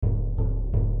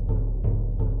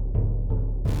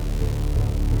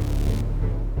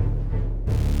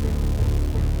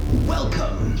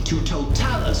to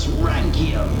Totalis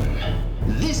Rankium.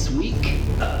 This week,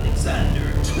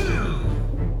 Alexander 2.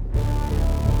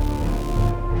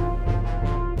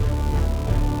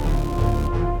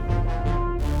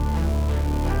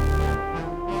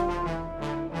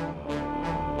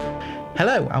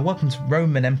 Hello and welcome to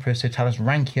Roman Emperor Totalis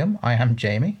Rankium. I am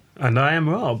Jamie. And I am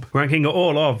Rob, ranking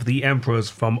all of the emperors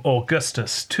from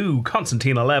Augustus to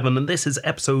Constantine 11, and this is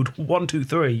episode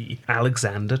 123,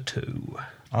 Alexander 2.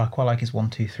 I quite like his 1,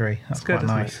 2, 3. That's good, quite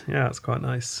nice. It? Yeah, it's quite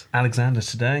nice. Alexander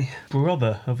today,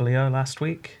 brother of Leo last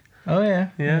week. Oh yeah.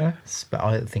 Yeah. But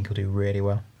I think he'll do really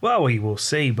well. Well, we will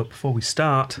see, but before we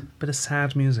start, a bit of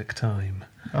sad music time.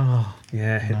 Oh.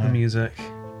 Yeah, hit the music.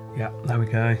 Yeah, there we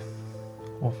go.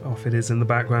 Off it is in the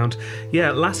background.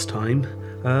 Yeah, last time,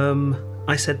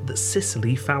 I said that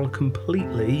Sicily fell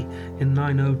completely in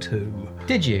 902.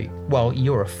 Did you? Well,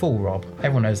 you're a fool, Rob.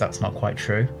 Everyone knows that's not quite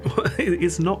true.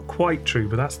 It's not quite true,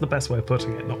 but that's the best way of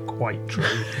putting it, not quite true.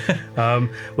 Well,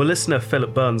 listener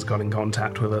Philip Burns got in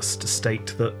contact with us to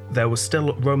state that there were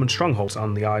still Roman strongholds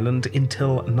on the island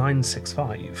until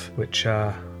 965, which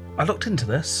I looked into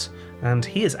this. And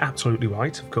he is absolutely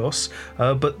right, of course,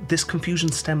 but this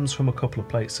confusion stems from a couple of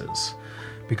places.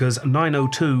 Because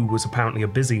 902 was apparently a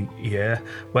busy year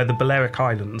where the Balearic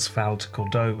Islands fell to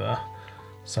Cordova.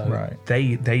 So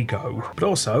they go. But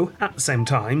also, at the same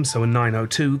time, so in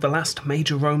 902, the last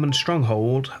major Roman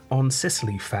stronghold on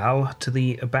Sicily fell to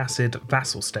the Abbasid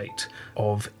vassal state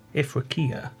of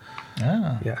Ifriqiya.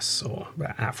 Yes, or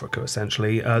Africa,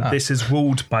 essentially. This is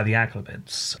ruled by the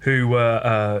Aghlabids, who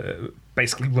were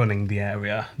basically running the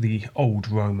area, the old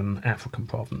Roman African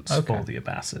province for the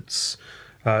Abbasids.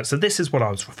 So this is what I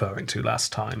was referring to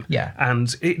last time. Yeah.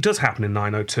 And it does happen in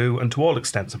 902, and to all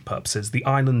extents and purposes, the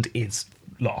island is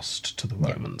lost to the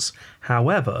Romans. Yeah.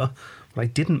 However, what I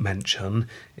didn't mention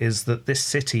is that this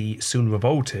city soon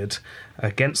revolted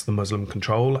against the Muslim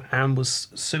control and was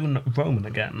soon Roman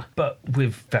again, but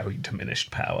with very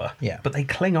diminished power. Yeah. But they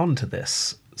cling on to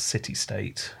this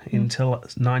city-state until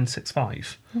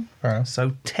 965. Fair enough.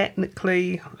 So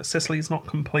technically, Sicily's not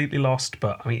completely lost,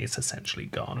 but I mean, it's essentially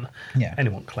gone. Yeah.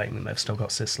 Anyone claiming they've still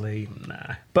got Sicily,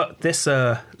 nah. But this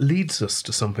leads us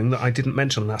to something that I didn't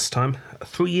mention last time.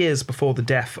 3 years before the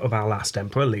death of our last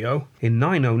emperor, Leo, in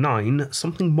 909,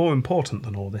 something more important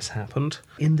than all this happened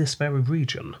in this very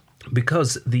region.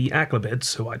 Because the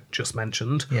Aghlabids, who I just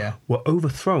mentioned, were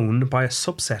overthrown by a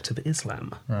subset of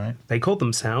Islam. Right. They called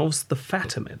themselves the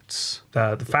Fatimids.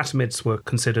 The Fatimids were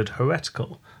considered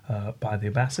heretical by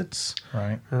the Abbasids.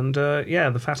 Right. And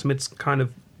the Fatimids kind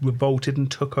of revolted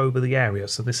and took over the area.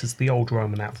 So this is the old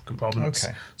Roman African province,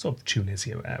 sort of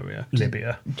Tunisia area,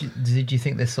 Libya. Did you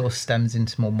think this sort of stems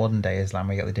into more modern day Islam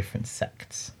where you got the different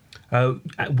sects?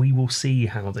 We will see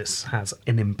how this has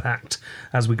an impact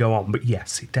as we go on. But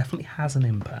yes, it definitely has an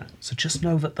impact. So just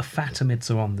know that the Fatimids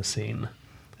are on the scene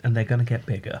and they're going to get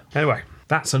bigger. Anyway,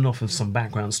 that's enough of some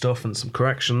background stuff and some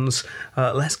corrections.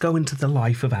 Let's go into the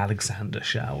life of Alexander,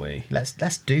 shall we?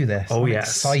 Let's do this. Oh, I'm yes.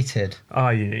 excited.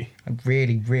 Are you? I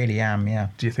really, really am, yeah.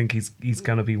 Do you think he's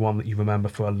going to be one that you remember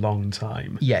for a long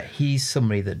time? Yeah, he's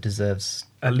somebody that deserves...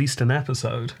 at least an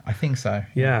episode. I think so.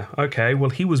 Yeah, okay. Well,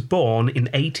 he was born in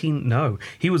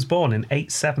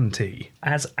 870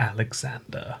 as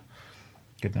Alexander.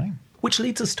 Good name. Which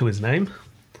leads us to his name.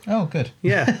 Oh, good.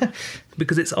 Yeah,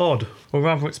 because it's odd, or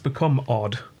rather it's become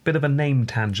odd. Bit of a name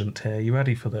tangent here. You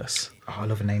ready for this? Oh, I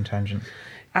love a name tangent.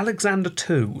 Alexander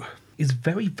II is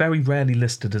very, very rarely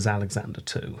listed as Alexander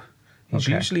II. He's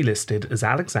usually listed as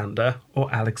Alexander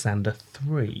or Alexander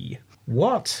III.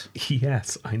 What?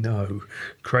 Yes, I know.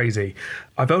 Crazy.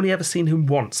 I've only ever seen him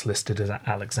once listed as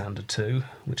Alexander II,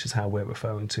 which is how we're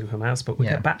referring to him as, but we'll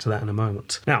get back to that in a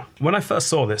moment. Now, when I first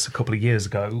saw this a couple of years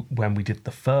ago, when we did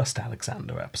the first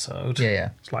Alexander episode,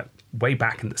 it's like way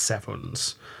back in the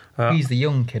Sevens. He's the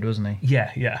young kid, wasn't he?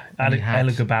 Yeah.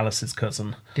 Elagabalus'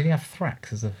 cousin. Did he have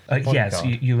Thrax as a bodyguard? Yes,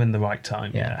 you're in the right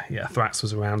time. Yeah. Thrax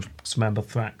was around. Just remember,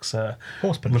 Thrax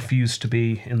refused to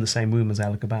be in the same room as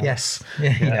Elagabalus. Yes.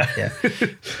 Yeah.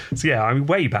 So yeah, I mean,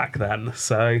 way back then.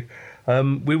 So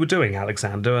we were doing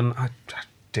Alexander, and I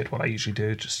did what I usually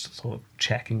do, just sort of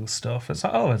checking stuff. It's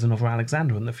like, oh, there's another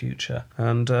Alexander in the future.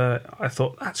 And I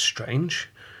thought, that's strange.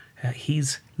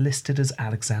 He's listed as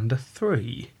Alexander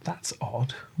III. That's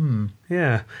odd.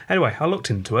 Yeah. Anyway, I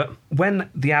looked into it. When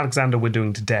the Alexander we're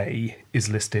doing today is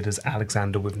listed as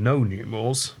Alexander with no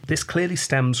numerals, this clearly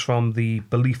stems from the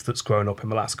belief that's grown up in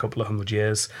the last couple of hundred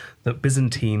years that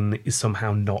Byzantine is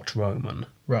somehow not Roman.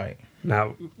 Right.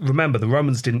 Now, remember, the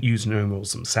Romans didn't use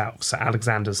numerals themselves, so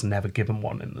Alexander's never given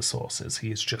one in the sources.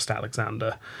 He is just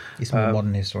Alexander. It's more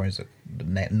modern historians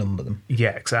that number them. Yeah,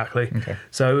 exactly. Okay.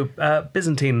 So,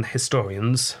 Byzantine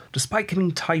historians, despite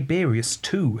giving Tiberius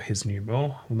 2 his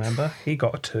numeral, remember, he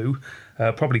got a 2,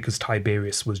 probably because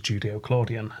Tiberius was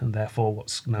Judeo-Claudian, and therefore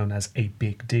what's known as a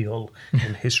big deal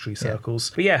in history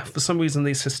circles. But yeah, for some reason,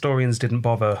 these historians didn't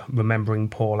bother remembering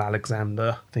Paul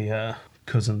Alexander, the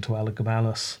cousin to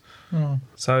Elagabalus.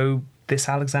 So this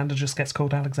Alexander just gets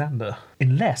called Alexander,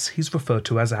 unless he's referred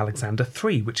to as Alexander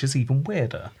III, which is even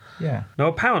weirder. Yeah. Now,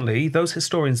 apparently, those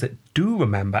historians that do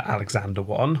remember Alexander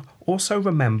I also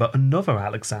remember another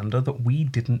Alexander that we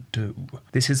didn't do.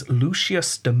 This is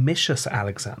Lucius Domitius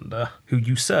Alexander, who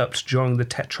usurped during the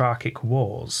Tetrarchic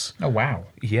Wars. Oh, wow.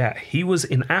 Yeah, he was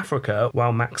in Africa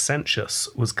while Maxentius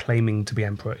was claiming to be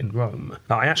emperor in Rome.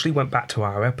 Now, I actually went back to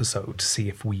our episode to see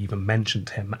if we even mentioned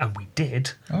him, and we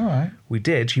did. All right. We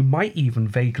did. You might even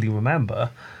vaguely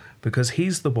remember, because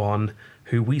he's the one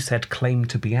who we said claimed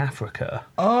to be Africa.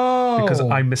 Oh. Because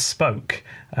I misspoke,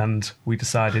 and we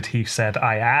decided he said,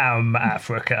 I am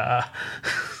Africa.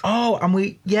 Oh, and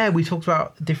we talked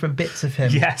about different bits of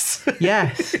him. Yes.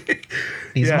 Yes.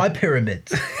 These Yeah. are my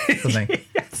pyramids. Something.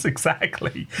 Yes,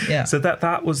 exactly. Yeah. So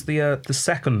that was the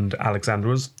second Alexander.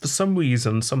 Was for some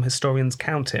reason some historians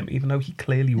count him, even though he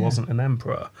clearly wasn't an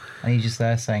emperor. And he's just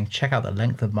there saying, check out the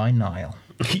length of my Nile.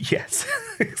 Yes,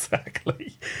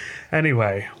 exactly.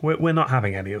 Anyway, we're not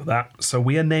having any of that. So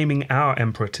we are naming our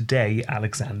emperor today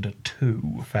Alexander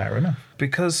II. Fair enough.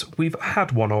 Because we've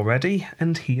had one already,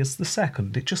 and he is the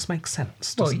second. It just makes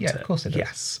sense, Well, doesn't yeah, it? of course it does.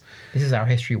 Yes. This is how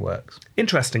history works.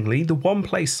 Interestingly, the one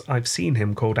place I've seen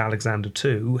him called Alexander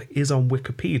II is on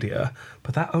Wikipedia,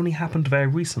 but that only happened very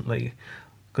recently.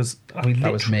 Because, I mean,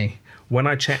 That was literally, me. when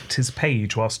I checked his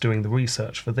page whilst doing the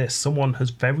research for this, someone has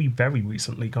very, very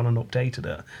recently gone and updated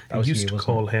it. That was He used you, to wasn't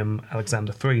call him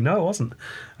Alexander III. No, it wasn't. it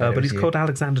But was he's you. called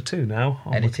Alexander II now.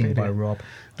 On Editing by Wikipedia. Rob.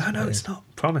 No, it's not.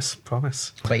 Promise.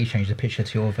 I bet you changed the picture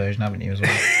to your version, haven't you, as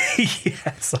well?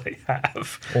 Yes, I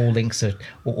have. All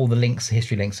the links,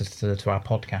 history links to our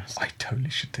podcast. I totally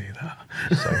should do that.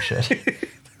 So should.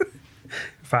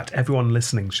 In fact, everyone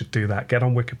listening should do that. Get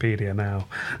on Wikipedia now.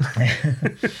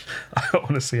 I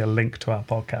want to see a link to our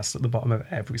podcast at the bottom of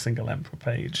every single Emperor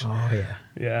page. Oh, yeah.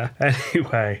 Yeah.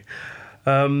 Anyway,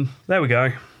 there we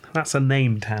go. That's a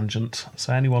name tangent.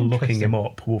 So anyone looking him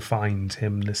up will find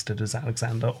him listed as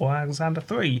Alexander or Alexander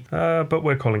III. But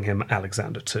we're calling him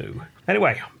Alexander II.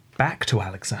 Anyway, back to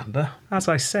Alexander. As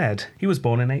I said, he was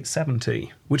born in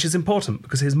 870, which is important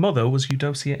because his mother was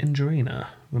Eudocia Ingerina.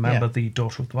 Remember, Yeah. the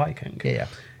daughter of the Viking? Yeah.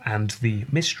 And the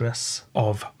mistress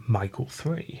of Michael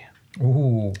III,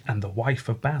 Ooh. and the wife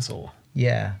of Basil.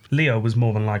 Yeah. Leo was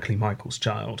more than likely Michael's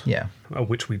child, Yeah.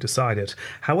 which we decided.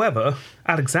 However,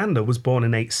 Alexander was born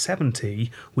in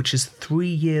 870, which is 3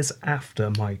 years after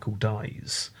Michael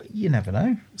dies. You never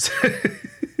know.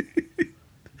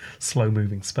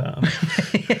 Slow-moving sperm.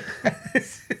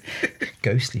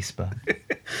 Ghostly sperm.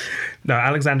 No,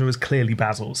 Alexander is clearly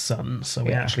Basil's son, so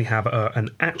we Yeah. actually have an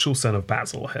actual son of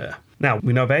Basil here. Now,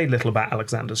 we know very little about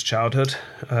Alexander's childhood.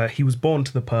 He was born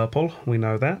to the purple, we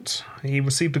know that. He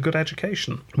received a good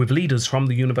education, with leaders from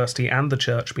the university and the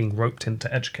church being roped in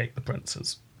to educate the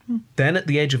princes. Then, at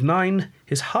the age of 9,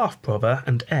 his half-brother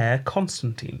and heir,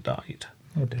 Constantine, died.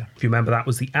 Oh, dear. If you remember, that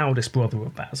was the eldest brother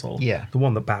of Basil. Yeah. The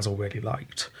one that Basil really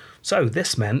liked. So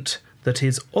this meant that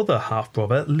his other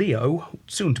half-brother, Leo,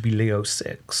 soon to be Leo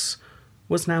VI,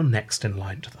 was now next in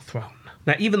line to the throne.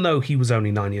 Now, even though he was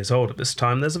only 9 years old at this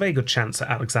time, there's a very good chance that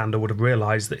Alexander would have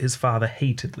realised that his father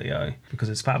hated Leo, because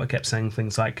his father kept saying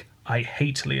things like, I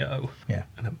hate Leo, Yeah.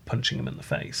 and then punching him in the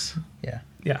face. Yeah.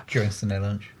 Yeah. During Sunday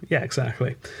lunch. Yeah,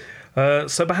 exactly.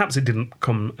 So perhaps it didn't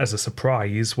come as a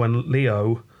surprise when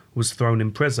Leo was thrown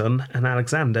in prison and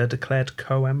Alexander declared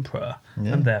co-emperor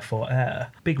and therefore heir.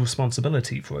 Big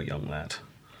responsibility for a young lad.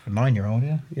 A 9-year-old,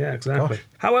 yeah. Yeah, exactly. Gosh.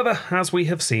 However, as we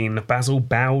have seen, Basil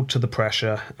bowed to the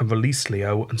pressure and released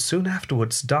Leo, and soon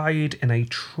afterwards died in a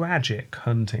tragic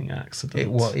hunting accident.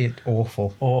 It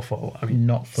awful. Awful. I mean,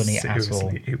 Not funny at all.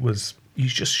 seriously, it was. You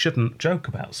just shouldn't joke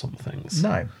about some things.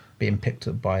 No. Being picked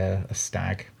up by a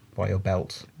stag by your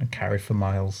belt and carried for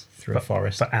miles through a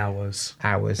forest. For hours.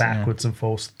 Hours, yeah. Backwards and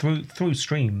forwards through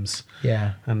streams.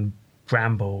 Yeah. And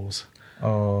brambles.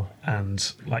 Oh,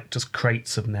 And like just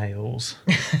crates of nails.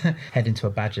 head into a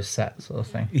badger set sort of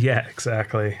thing. Yeah,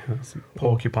 exactly. That's a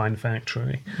porcupine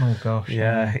factory. Oh, gosh.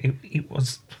 Yeah, it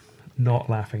was not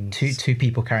laughing. Two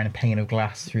people carrying a pane of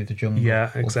glass through the jungle. Yeah,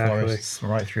 or exactly. forests,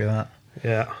 right through that.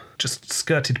 Yeah, just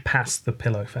skirted past the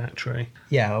pillow factory.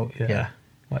 Yeah, Yeah.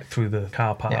 like through the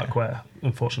car park Yeah. where,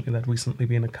 unfortunately, there'd recently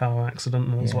been a car accident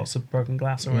and there was Yeah. lots of broken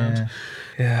glass around.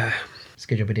 Yeah. It's a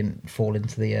good job we didn't fall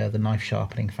into the knife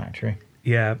sharpening factory.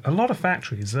 Yeah, a lot of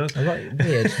factories. A lot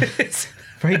weird.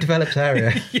 Very developed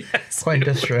area. Yes. Quite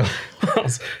industrial.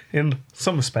 In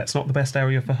some respects, not the best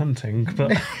area for hunting,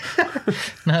 but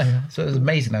No, so it was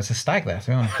amazing. There was a stag there, to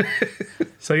be honest.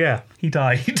 so yeah, he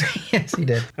died. Yes, he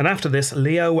did. And after this,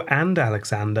 Leo and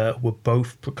Alexander were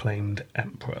both proclaimed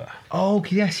emperor. Oh,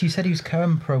 yes, you said he was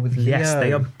co-emperor with Leo. Yes,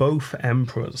 they are both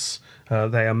emperors.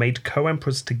 They are made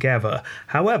co-emperors together.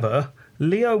 However,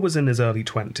 Leo was in his early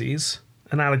 20s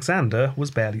and Alexander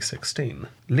was barely 16.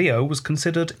 Leo was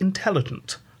considered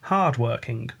intelligent,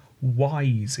 hardworking,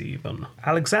 wise even.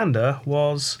 Alexander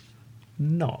was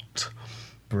not.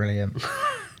 Brilliant.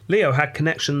 Leo had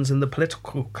connections in the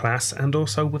political class and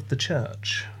also with the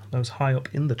church, those high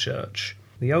up in the church.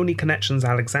 The only connections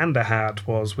Alexander had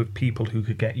was with people who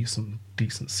could get you some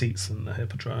decent seats in the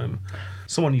Hippodrome.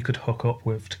 Someone you could hook up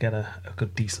with to get a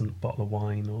good decent bottle of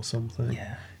wine or something.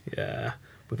 Yeah. Yeah,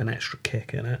 with an extra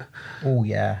kick in it. Oh,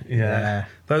 yeah. Yeah.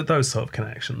 Those sort of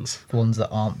connections. The ones that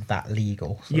aren't that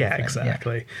legal. sort of Yeah, thing.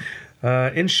 exactly.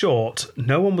 In short,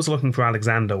 no one was looking for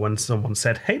Alexander when someone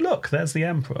said, "Hey, look, there's the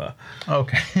emperor."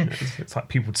 Okay. It's like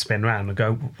people would spin around and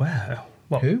go, "Where?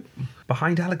 What? Who?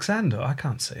 Behind Alexander? I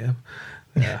can't see him."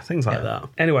 Yeah, things like that.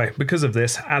 Anyway, because of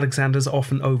this, Alexander's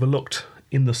often overlooked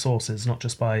in the sources, not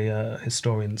just by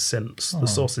historians since. The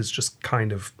sources just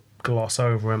kind of gloss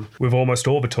over him, with almost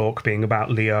all the talk being about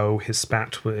Leo, his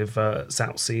spat with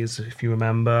Zalces, if you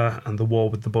remember, and the war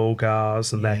with the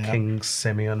Bulgars and their king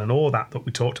Simeon and all that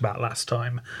we talked about last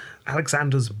time.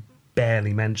 Alexander's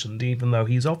barely mentioned, even though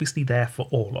he's obviously there for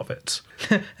all of it.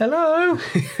 Hello.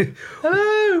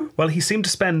 Hello. Well, he seemed to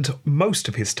spend most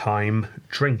of his time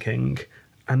drinking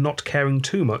and not caring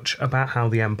too much about how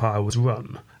the empire was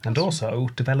run, and also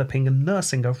developing and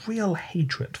nursing a real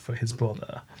hatred for his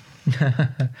brother.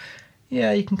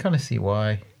 Yeah, you can kind of see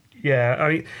why. Yeah, I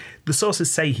mean, the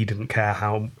sources say he didn't care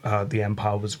how the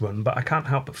empire was run, but I can't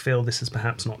help but feel this is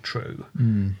perhaps not true.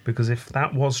 Because if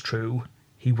that was true,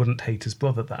 he wouldn't hate his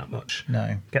brother that much.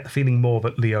 No. Get the feeling more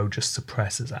that Leo just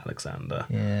suppresses Alexander.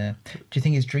 Yeah. Do you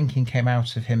think his drinking came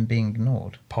out of him being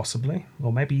ignored? Possibly.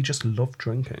 Or maybe he just loved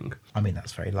drinking. I mean,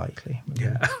 that's very likely.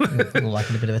 Yeah. We all like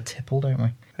a bit of a tipple, don't we?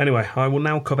 Anyway, I will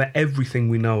now cover everything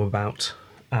we know about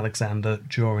Alexander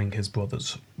during his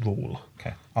brother's rule.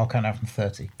 Okay. I'll count out from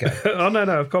 30. Go. Oh, no,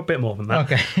 I've got a bit more than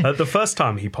that. Okay. The first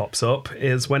time he pops up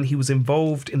is when he was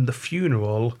involved in the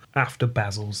funeral after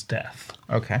Basil's death.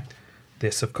 Okay.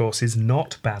 This, of course, is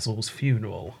not Basil's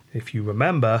funeral. If you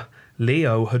remember,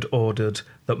 Leo had ordered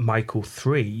that Michael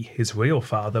III, his real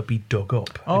father, be dug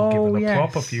up and given a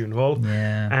proper funeral.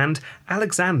 Yeah. And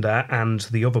Alexander and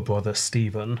the other brother,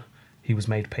 Stephen, he was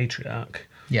made patriarch.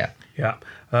 Yeah. Yeah.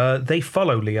 They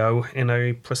follow Leo in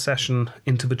a procession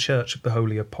into the Church of the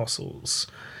Holy Apostles.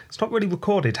 It's not really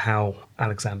recorded how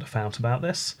Alexander found about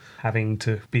this, having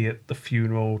to be at the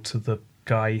funeral to the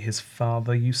guy his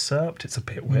father usurped. It's a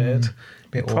bit weird.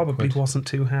 Bit He probably awkward. wasn't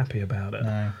too happy about it.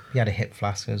 No. He had a hip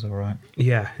flask, it was all right.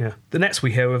 Yeah. The next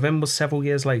we hear of him was several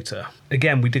years later.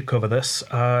 Again, we did cover this.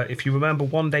 If you remember,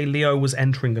 one day Leo was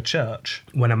entering a church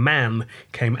when a man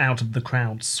came out of the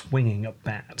crowd swinging a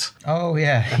bat. Oh,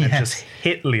 yeah. And it yes. just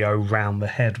hit Leo round the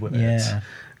head with it. Yeah.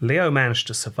 Leo managed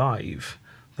to survive.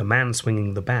 The man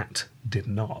swinging the bat did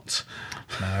not.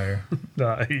 No.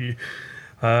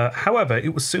 However,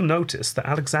 it was soon noticed that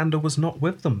Alexander was not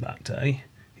with them that day.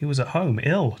 He was at home,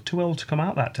 too ill to come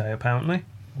out that day, apparently.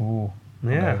 Ooh.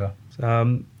 Yeah.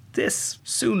 This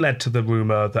soon led to the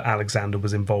rumour that Alexander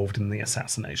was involved in the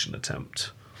assassination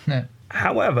attempt. No.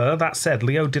 However, that said,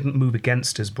 Leo didn't move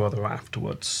against his brother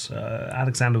afterwards.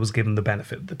 Alexander was given the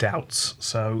benefit of the doubts,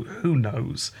 so who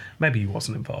knows? Maybe he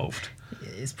wasn't involved.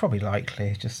 It's probably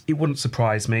likely. Just It wouldn't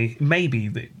surprise me. Maybe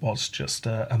it was just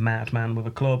a madman with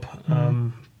a club.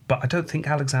 But I don't think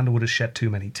Alexander would have shed too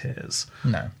many tears.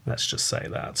 no. Let's just say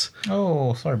that.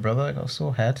 Oh, sorry, brother. I got a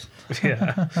sore head.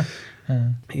 Yeah.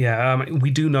 Yeah,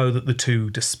 we do know that the two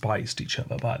despised each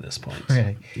other by this point.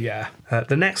 Really? Yeah.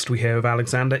 The next we hear of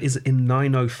Alexander is in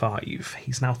 905.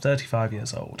 He's now 35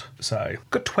 years old. So, a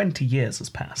good 20 years has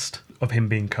passed of him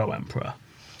being co-emperor.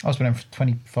 I was been in for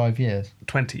 25 years.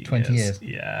 20 years.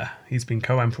 Yeah. He's been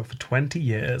co-emperor for 20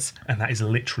 years, and that is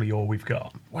literally all we've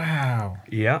got. Wow.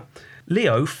 Yeah.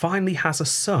 Leo finally has a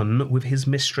son with his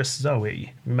mistress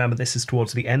Zoe. Remember, this is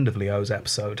towards the end of Leo's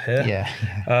episode here.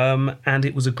 Yeah. And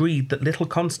it was agreed that little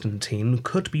Constantine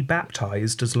could be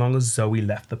baptized as long as Zoe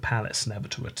left the palace, never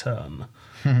to return.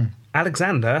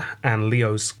 Alexander and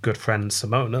Leo's good friend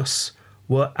Simonus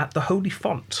were at the Holy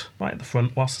Font, right at the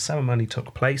front, whilst the ceremony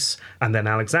took place, and then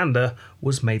Alexander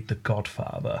was made the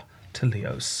godfather to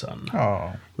Leo's son.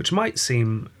 Oh. Which might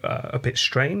seem a bit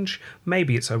strange.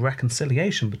 Maybe it's a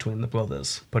reconciliation between the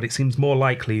brothers, but it seems more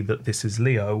likely that this is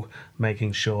Leo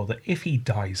making sure that if he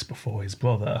dies before his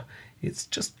brother, it's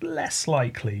just less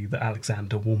likely that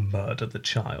Alexander will murder the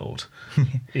child,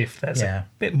 if there's a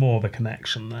bit more of a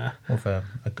connection there. Of a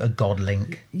god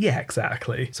link. Yeah,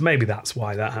 exactly. So maybe that's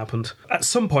why that happened. At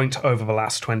some point over the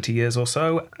last 20 years or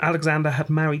so, Alexander had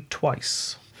married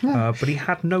twice. But he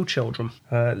had no children,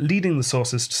 leading the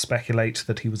sources to speculate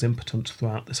that he was impotent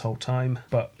throughout this whole time,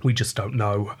 but we just don't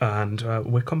know, and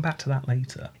we'll come back to that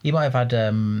later. He might have had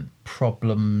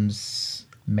problems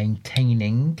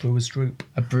maintaining Brewer's droop.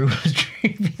 a brewer's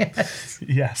droop, yes.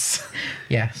 Yes.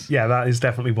 Yes. Yeah, that is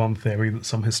definitely one theory that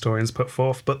some historians put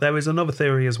forth, but there is another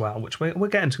theory as well, which we're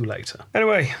getting to later.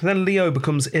 Anyway, then Leo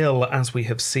becomes ill, as we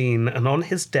have seen, and on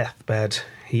his deathbed,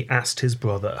 he asked his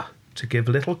brother to give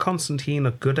little Constantine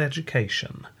a good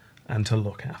education and to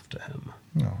look after him.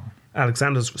 Oh.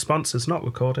 Alexander's response is not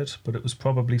recorded, but it was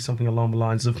probably something along the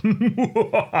lines of,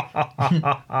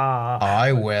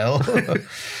 I will.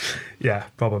 yeah,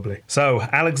 probably. So,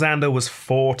 Alexander was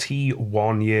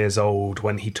 41 years old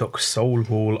when he took sole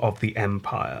rule of the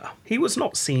empire. He was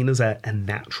not seen as a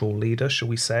natural leader, shall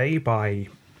we say, by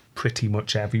pretty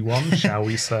much everyone, shall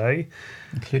we say.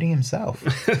 Including himself.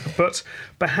 But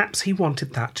perhaps he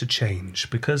wanted that to change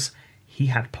because he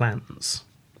had plans.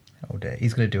 Oh dear.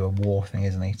 He's going to do a war thing,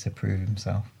 isn't he, to prove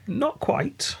himself? Not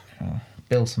quite.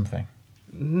 Build something.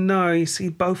 No, you see,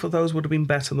 both of those would have been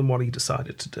better than what he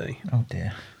decided to do. Oh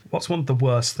dear. What's one of the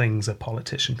worst things a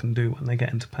politician can do when they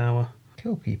get into power?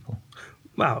 Kill people.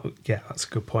 Well, yeah, that's a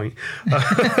good point.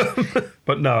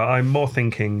 But no, I'm more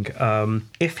thinking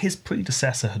if his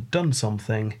predecessor had done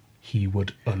something, he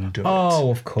would undo it.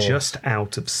 Oh, of course. Just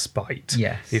out of spite.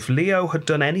 Yes. If Leo had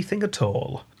done anything at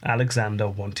all, Alexander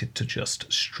wanted to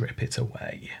just strip it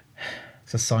away.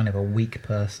 It's a sign of a weak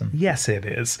person. Yes, it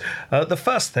is. The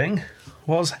first thing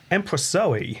was Empress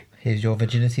Zoe. Here's your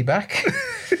virginity back.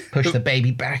 Push the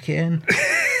baby back in.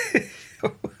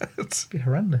 It'd be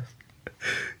horrendous.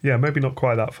 Yeah, maybe not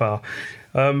quite that far.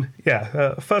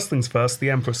 First things first,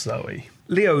 the Empress Zoe.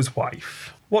 Leo's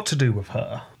wife. What to do with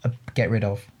her? Get rid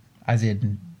of. As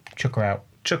in, chuck her out.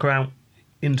 Chuck her out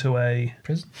into a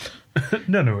Prison?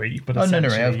 nunnery. But nunnery,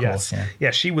 essentially, of yes. course, yeah.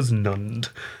 Yeah, she was nunned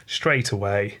straight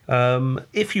away.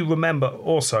 If you remember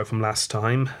also from last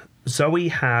time, Zoe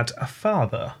had a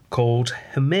father called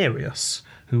Himerius,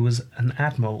 who was an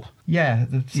admiral. Yeah,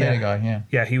 the sailor guy, yeah.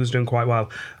 Yeah, he was doing quite well.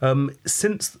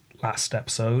 Since last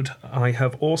episode, I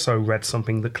have also read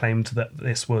something that claimed that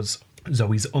this was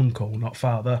Zoe's uncle, not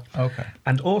father. Okay.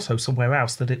 And also somewhere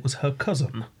else that it was her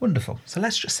cousin. Wonderful. So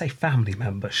let's just say family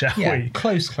member, shall Yeah, we?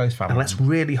 close family. And let's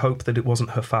really hope that it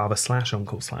wasn't her father /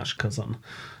 uncle / cousin.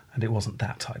 And it wasn't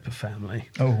that type of family.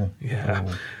 Oh.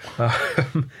 Yeah.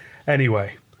 Oh.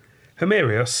 Anyway,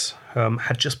 Himerius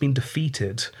had just been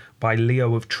defeated by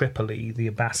Leo of Tripoli, the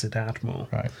Abbasid admiral.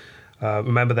 Right.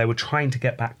 Remember, they were trying to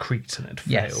get back Crete and it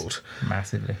failed. Yes,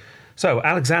 massively. So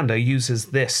Alexander uses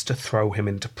this to throw him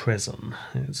into prison.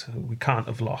 We can't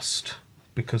have lost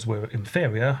because we're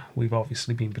inferior. We've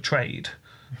obviously been betrayed.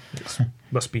 It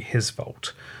must be his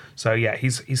fault. So yeah,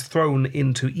 he's thrown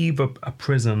into either a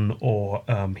prison or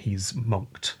he's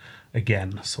monked.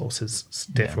 Again, sources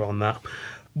differ on that.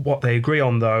 What they agree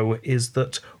on, though, is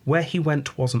that where he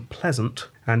went wasn't pleasant,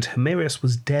 and Himerius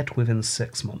was dead within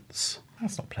 6 months.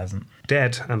 That's not pleasant.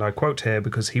 Dead, and I quote here,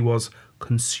 because he was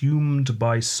consumed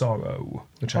by sorrow,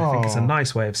 which I think is a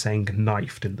nice way of saying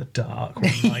knifed in the dark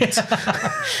one night.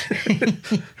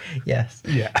 Yes.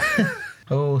 Yeah.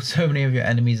 Oh, so many of your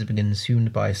enemies have been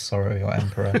consumed by sorrow, your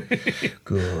emperor.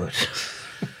 Good.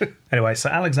 Anyway, so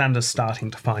Alexander's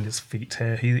starting to find his feet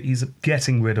here. He's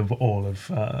getting rid of all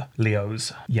of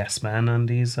Leo's yes men, and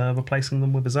he's replacing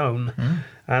them with his own.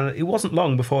 And it wasn't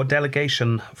long before a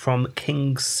delegation from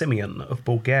King Simeon of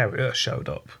Bulgaria showed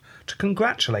up to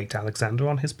congratulate Alexander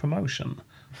on his promotion.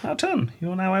 Well done,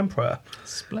 you're now emperor.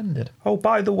 Splendid. Oh,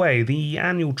 by the way, the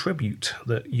annual tribute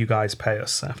that you guys pay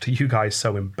us after you guys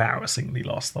so embarrassingly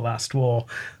lost the last war,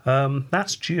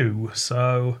 that's due,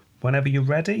 so whenever you're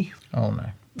ready. Oh,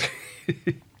 no.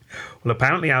 Well,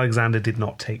 apparently Alexander did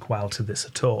not take well to this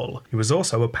at all. He was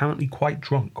also apparently quite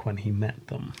drunk when he met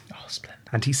them. Oh, splendid.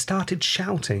 And he started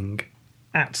shouting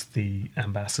at the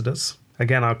ambassadors.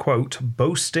 Again, I'll quote,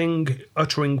 boasting,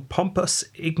 uttering pompous,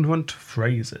 ignorant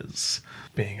phrases.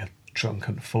 Being a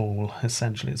drunken fool,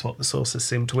 essentially, is what the sources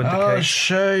seem to indicate. I'll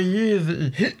show you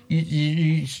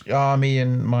the army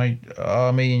and my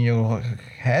army in your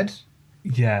head.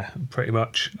 Yeah, pretty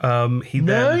much. He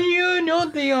No, then... you're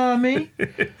not the army.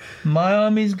 My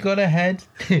army's got a head.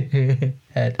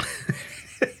 Head.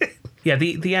 Yeah,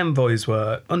 the envoys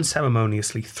were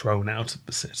unceremoniously thrown out of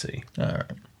the city All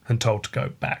right. and told to go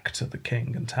back to the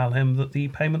king and tell him that the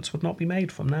payments would not be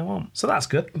made from now on. So that's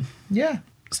good. Yeah.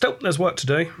 Still, there's work to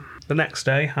do. The next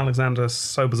day, Alexander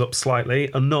sobers up slightly,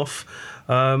 enough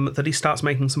that he starts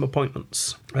making some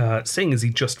appointments. Seeing as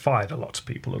he just fired a lot of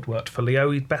people who'd worked for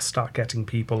Leo, he'd best start getting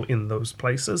people in those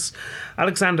places.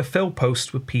 Alexander filled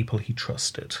posts with people he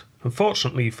trusted.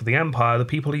 Unfortunately for the Empire, the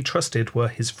people he trusted were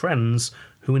his friends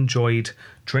who enjoyed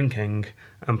drinking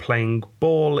and playing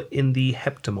ball in the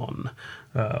Heptamon,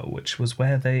 which was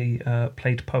where they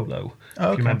played polo. Oh,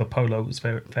 okay. If you remember, polo was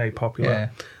very, very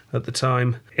popular at the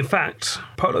time. In fact,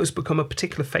 polo's become a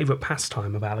particular favourite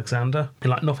pastime of Alexander. He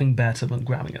liked nothing better than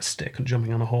grabbing a stick and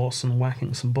jumping on a horse and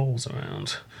whacking some balls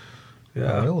around.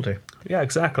 Yeah, we all do. Yeah,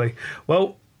 exactly.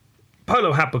 Well,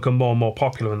 polo had become more and more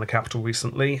popular in the capital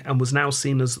recently and was now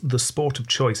seen as the sport of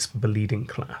choice for the leading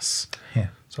class. Yeah.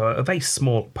 So a very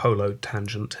small polo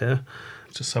tangent here,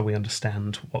 just so we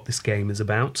understand what this game is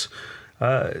about.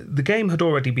 The game had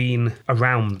already been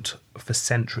around for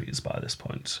centuries by this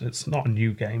point. It's not a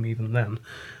new game even then.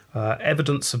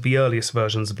 Evidence of the earliest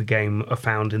versions of the game are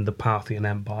found in the Parthian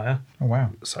Empire. Oh,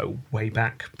 wow. So way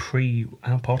back pre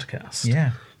our podcast.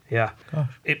 Yeah. Yeah. Gosh.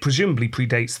 It presumably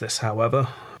predates this, however,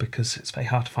 because it's very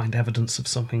hard to find evidence of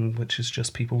something which is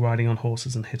just people riding on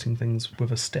horses and hitting things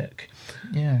with a stick.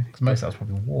 Yeah, because most of that was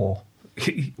probably war.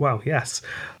 Well, yes.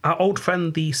 Our old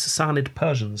friend the Sassanid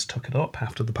Persians took it up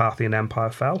after the Parthian Empire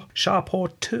fell. Shapur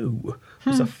II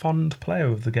was a fond player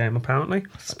of the game, apparently.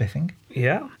 Spiffing.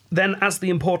 Yeah. Then, as the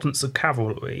importance of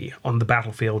cavalry on the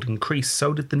battlefield increased,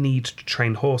 so did the need to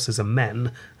train horses and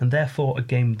men, and therefore a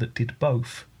game that did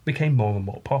both became more and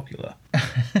more popular.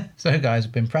 So, guys,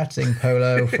 we've been practicing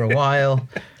polo for a while.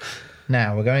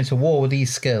 Now, we're going to war with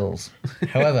these skills.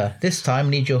 However, this time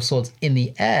need your swords in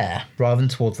the air rather than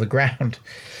towards the ground.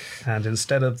 And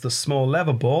instead of the small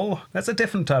leather ball, that's a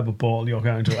different type of ball you're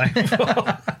going to aim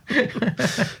for.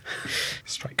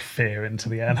 Strike fear into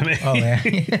the enemy. Oh,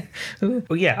 yeah.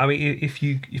 Well, yeah, I mean, if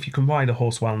you can ride a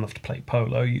horse well enough to play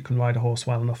polo, you can ride a horse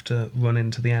well enough to run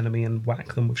into the enemy and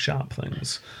whack them with sharp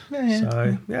things. Yeah.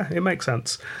 So, yeah, it makes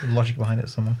sense. Logic behind it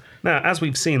somewhere. Now, as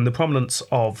we've seen, the prominence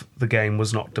of the game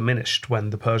was not diminished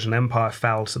when the Persian Empire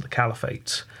fell to the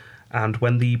Caliphate. And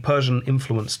when the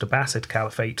Persian-influenced Abbasid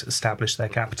Caliphate established their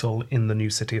capital in the new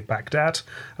city of Baghdad,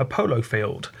 a polo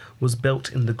field was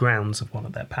built in the grounds of one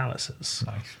of their palaces.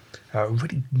 Nice. A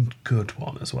really good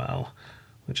one as well,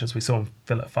 which, as we saw in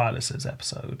Philip Philus's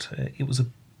episode, it was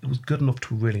good enough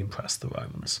to really impress the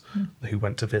Romans who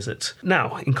went to visit.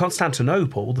 Now, in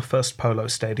Constantinople, the first polo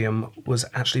stadium was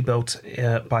actually built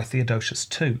by Theodosius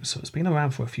II, so it's been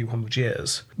around for a few hundred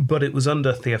years. But it was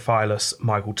under Theophilus,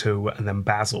 Michael II, and then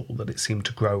Basil that it seemed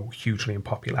to grow hugely in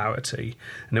popularity,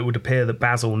 and it would appear that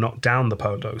Basil knocked down the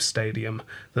polo stadium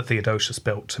that Theodosius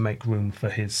built to make room for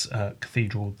his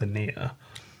cathedral, the Nea.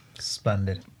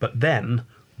 Splendid. But then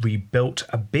rebuilt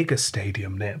a bigger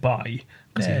stadium nearby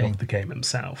because he Yay. loved the game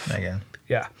himself. Again.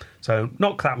 Yeah. So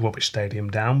knock that rubbish stadium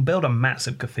down, build a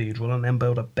massive cathedral, and then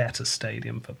build a better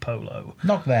stadium for polo.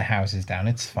 Knock their houses down,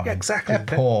 it's fine. Yeah, exactly. They're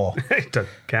poor. It doesn't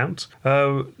count.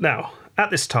 Now, at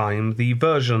this time, the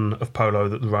version of polo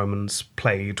that the Romans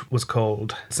played was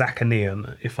called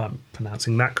Zacanian, if I'm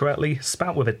pronouncing that correctly,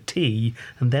 spelt with a T,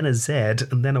 and then a Z,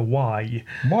 and then a Y.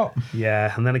 What?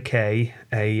 Yeah, and then a K,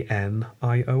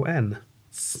 A-N-I-O-N.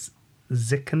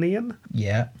 Zacanian?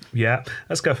 Yeah. Yeah,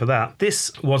 let's go for that.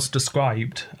 This was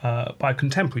described by a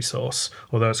contemporary source,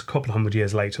 although it's a couple of hundred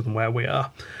years later than where we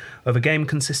are, of a game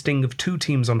consisting of two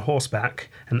teams on horseback,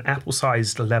 an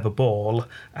apple-sized leather ball,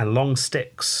 and long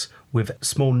sticks with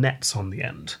small nets on the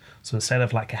end. So instead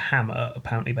of like a hammer,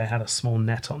 apparently they had a small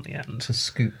net on the end. To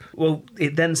scoop. Well,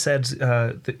 it then said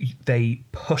that they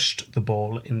pushed the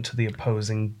ball into the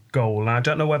opposing goal. Now, I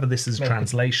don't know whether this is a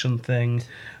translation thing,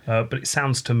 but it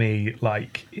sounds to me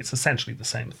like it's essentially the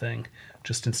same thing.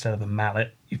 Just instead of a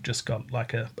mallet, you've just got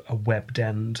like a webbed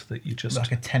end that you just...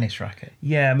 Like a tennis racket.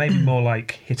 Yeah, maybe more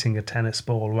like hitting a tennis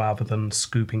ball rather than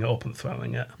scooping it up and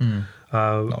throwing it.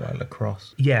 Not like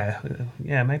lacrosse. Yeah,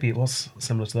 maybe it was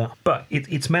similar to that. But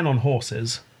it's men on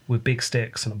horses with big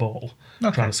sticks and a ball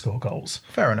trying to score goals.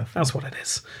 Fair enough. That's what it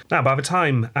is. Now, by the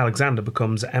time Alexander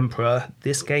becomes emperor,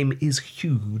 this game is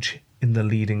huge in the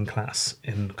leading class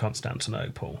in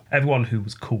Constantinople. Everyone who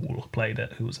was cool played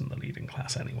it, who was in the leading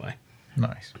class anyway.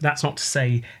 Nice. That's not to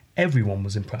say everyone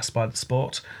was impressed by the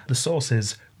sport. The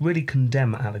sources really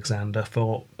condemn Alexander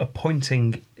for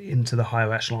appointing into the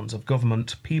higher echelons of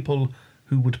government people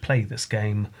who would play this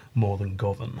game more than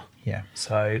govern. Yeah.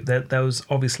 So there was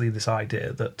obviously this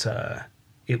idea that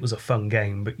it was a fun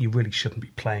game, but you really shouldn't be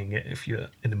playing it if you're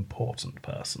an important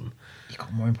person. You've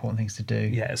got more important things to do.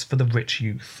 Yeah, it's for the rich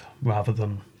youth rather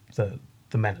than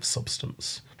the men of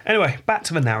substance. Anyway, back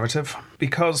to the narrative.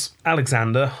 Because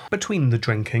Alexander, between the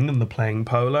drinking and the playing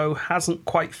polo, hasn't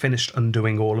quite finished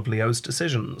undoing all of Leo's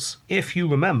decisions. If you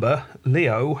remember,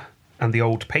 Leo and the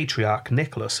old patriarch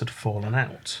Nicholas had fallen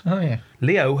out. Oh, yeah.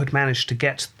 Leo had managed to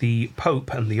get the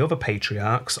Pope and the other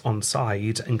patriarchs on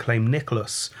side and claim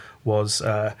Nicholas was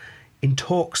in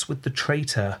talks with the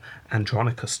traitor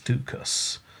Andronicus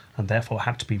Ducas, and therefore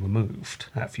had to be removed.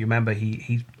 If you remember,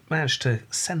 he managed to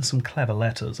send some clever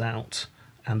letters out,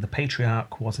 and the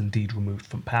patriarch was indeed removed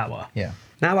from power. Yeah.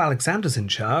 Now Alexander's in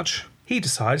charge. He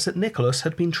decides that Nicholas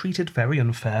had been treated very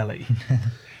unfairly,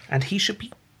 and he should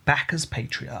be back as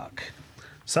patriarch.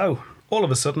 So, all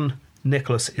of a sudden,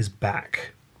 Nicholas is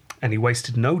back, and he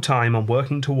wasted no time on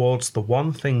working towards the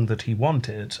one thing that he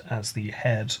wanted as the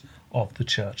head of the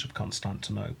Church of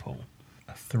Constantinople.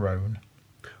 A throne.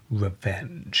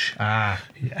 Revenge. Ah,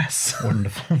 Yes.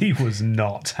 wonderful. He was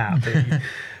not happy.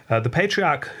 The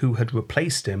patriarch who had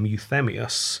replaced him,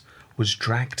 Euthemius, was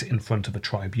dragged in front of a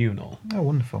tribunal. Oh,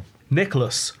 wonderful.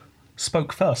 Nicholas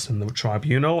spoke first in the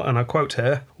tribunal, and I quote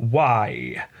here,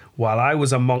 "Why, while I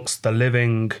was amongst the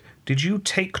living, did you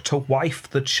take to wife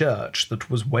the church that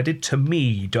was wedded to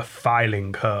me,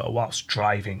 defiling her whilst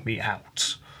driving me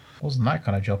out?" Wasn't that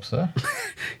kind of job, sir?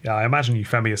 Yeah, I imagine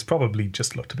Euphemius probably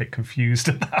just looked a bit confused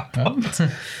at that point.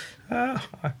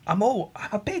 I'm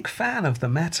a big fan of the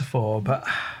metaphor, but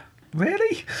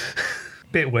really?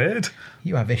 Bit weird.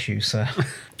 You have issues, sir.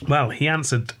 Well, he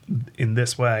answered in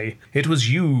this way. "It was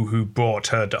you who brought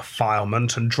her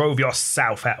defilement and drove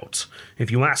yourself out. If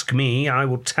you ask me, I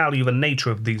will tell you the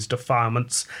nature of these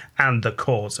defilements and the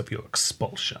cause of your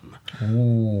expulsion."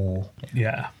 Ooh.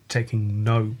 Yeah, taking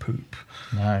no poop.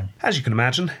 No. As you can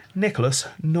imagine, Nicholas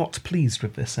not pleased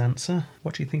with this answer.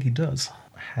 What do you think he does?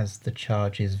 Has the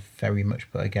charges very much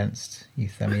put against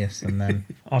Euthemius, and then...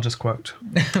 I'll just quote.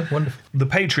 Wonderful. "The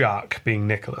patriarch, being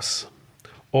Nicholas,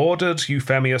 ordered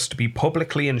Euphemius to be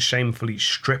publicly and shamefully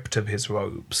stripped of his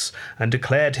robes, and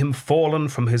declared him fallen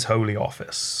from his holy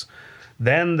office.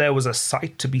 Then there was a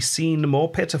sight to be seen more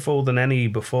pitiful than any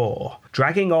before.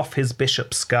 Dragging off his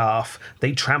bishop's scarf,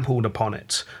 they trampled upon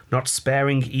it, not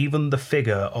sparing even the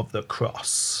figure of the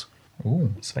cross."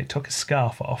 Ooh, So they took his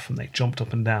scarf off and they jumped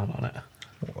up and down on it.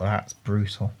 well, that's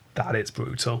brutal. That is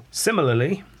brutal.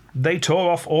 Similarly, they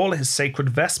tore off all his sacred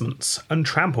vestments and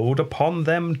trampled upon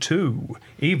them too,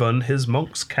 even his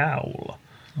monk's cowl.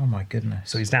 Oh, my goodness.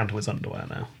 So he's down to his underwear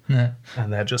now. Yeah.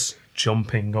 And they're just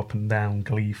jumping up and down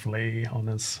gleefully on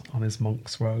his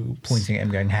monk's robes. Pointing at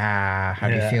him going, how do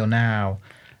you Yeah. feel now?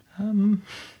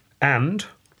 And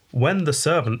when the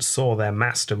servants saw their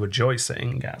master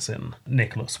rejoicing, as in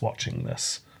Nicholas watching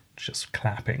this, just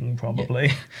clapping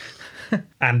probably,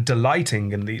 and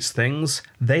delighting in these things,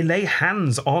 they lay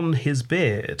hands on his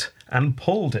beard and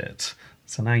pulled it.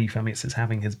 So now Euphemius is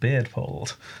having his beard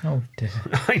pulled. Oh, dear.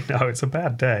 I know, it's a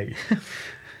bad day.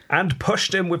 And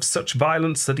pushed him with such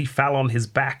violence that he fell on his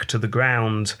back to the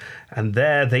ground, and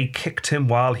there they kicked him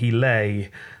while he lay,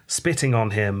 spitting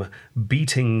on him,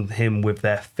 beating him with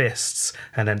their fists,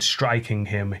 and then striking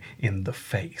him in the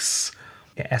face.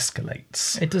 It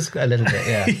escalates. It does a little bit,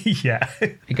 yeah. Yeah.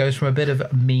 It goes from a bit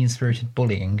of mean-spirited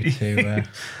bullying to...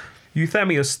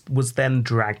 Euthemius was then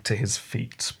dragged to his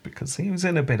feet because he was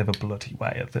in a bit of a bloody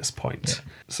way at this point.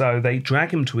 Yeah. So they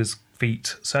drag him to his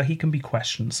feet so he can be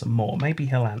questioned some more. Maybe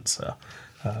he'll answer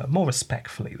more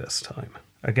respectfully this time.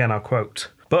 Again, I'll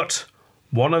quote, "But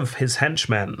one of his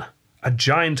henchmen, a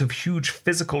giant of huge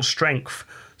physical strength,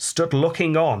 stood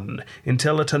looking on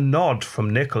until at a nod from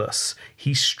Nicholas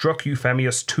he struck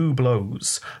Euphemius 2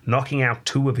 blows, knocking out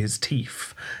 2 of his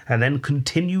teeth, and then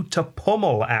continued to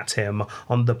pummel at him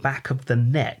on the back of the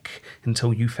neck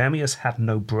until Euphemius had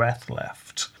no breath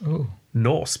left, Ooh.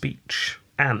 nor speech,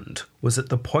 and was at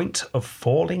the point of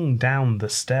falling down the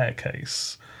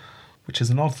staircase." Which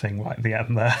is an odd thing right at the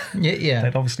end there. Yeah.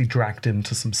 They'd obviously dragged him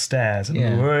to some stairs and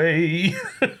Yeah. way.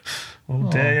 Oh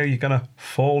dear, you're going to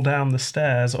fall down the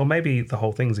stairs. Or maybe the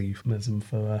whole thing's a euphemism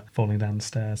for falling down the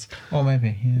stairs. Or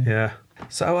maybe, yeah. Yeah.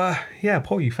 So,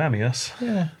 poor Euphemius.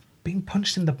 Yeah. Being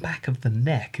punched in the back of the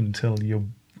neck until you're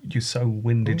so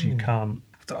winded you can't...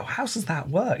 Oh, how does that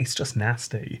work? It's just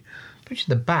nasty. Pushing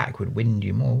the back would wind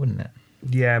you more, wouldn't it?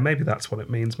 Yeah, maybe that's what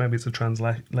it means. Maybe it's a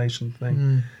translation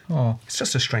thing. Oh, It's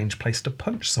just a strange place to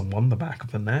punch someone, the back of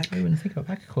the neck. I wouldn't think of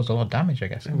that. Could cause a lot of damage, I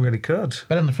guess. It really could.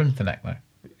 Better on the front of the neck, though.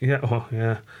 Yeah, well,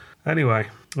 yeah. Anyway,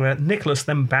 Nicholas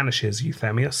then banishes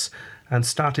Euthemius and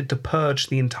started to purge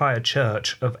the entire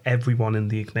church of everyone in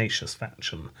the Ignatius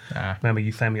faction. Remember,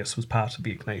 Euthemius was part of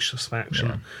the Ignatius faction.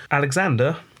 Yeah.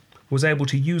 Alexander was able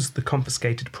to use the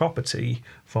confiscated property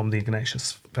from the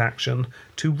Ignatius faction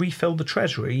to refill the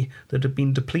treasury that had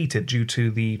been depleted due to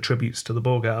the tributes to the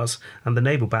Bulgars and the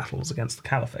naval battles against the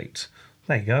Caliphate.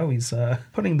 There you go, he's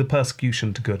putting the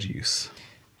persecution to good use.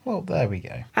 Well, there we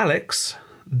go. Alex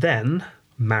then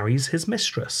marries his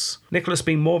mistress. Nicholas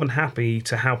being more than happy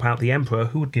to help out the emperor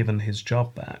who had given his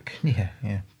job back. Yeah.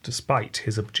 Despite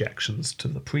his objections to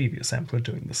the previous emperor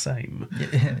doing the same.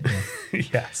 Yeah.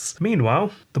 Yes.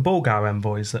 Meanwhile, the Bulgar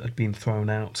envoys that had been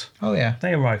thrown out. Oh, yeah.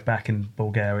 They arrived back in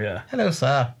Bulgaria. Hello,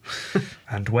 sir.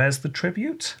 And where's the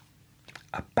tribute?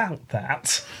 About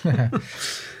that.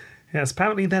 Yes,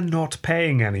 apparently they're not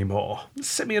paying anymore.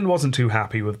 Simeon wasn't too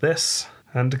happy with this,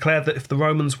 and declared that if the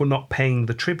Romans were not paying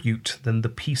the tribute, then the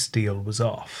peace deal was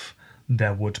off.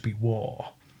 There would be war.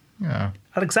 Yeah.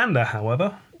 Alexander,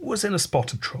 however, was in a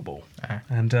spot of trouble.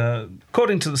 And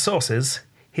according to the sources,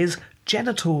 his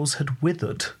genitals had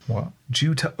withered. What?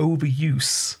 Due to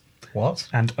overuse. What?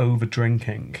 And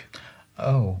over-drinking.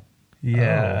 Oh.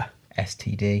 Yeah. Oh.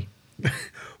 STD.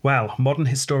 Well, modern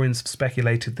historians have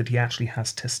speculated that he actually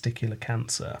has testicular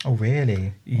cancer. Oh,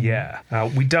 really? Yeah.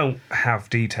 We don't have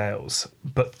details,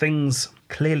 but things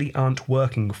clearly aren't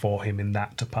working for him in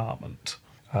that department.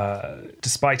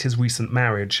 Despite his recent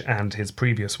marriage and his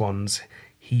previous ones,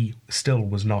 he still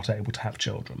was not able to have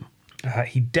children.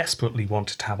 He desperately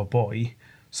wanted to have a boy,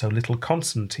 so little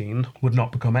Constantine would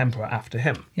not become emperor after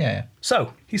him. Yeah.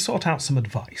 So, he sought out some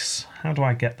advice. How do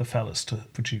I get the fellas to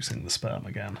producing the sperm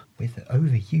again? With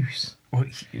overuse. Well,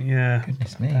 yeah,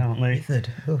 Goodness me. apparently.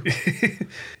 Withered. Oh.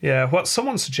 Yeah, well,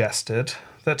 someone suggested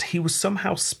that he was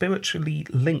somehow spiritually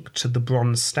linked to the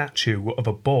bronze statue of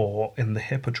a boar in the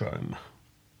hippodrome.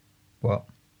 What?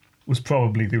 Was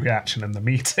probably the reaction in the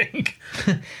meeting.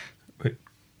 Wait,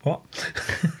 what?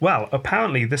 Well,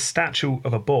 apparently this statue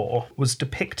of a boar was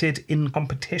depicted in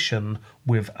competition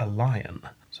with a lion.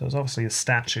 So it was obviously a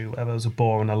statue where there was a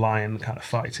boar and a lion kind of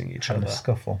fighting each Having other. a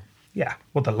scuffle. Yeah.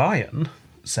 Well, the lion,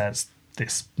 says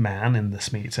this man in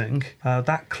this meeting,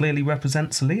 that clearly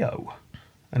represents Leo.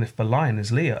 And if the lion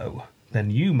is Leo,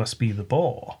 then you must be the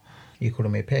boar. You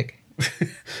calling me a pig?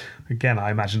 Again,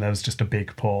 I imagine there was just a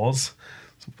big pause.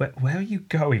 So where are you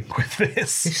going with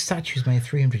this? This statue's made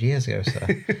 300 years ago,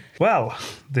 sir. Well,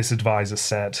 this advisor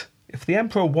said, if the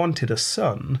emperor wanted a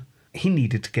son, he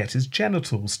needed to get his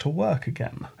genitals to work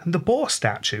again. And the boar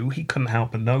statue, he couldn't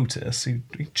help but notice. He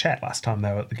checked last time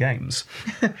they were at the games.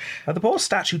 The boar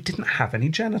statue didn't have any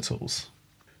genitals.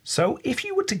 So if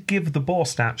you were to give the boar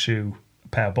statue a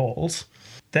pair of balls,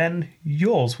 then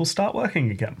yours will start working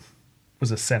again,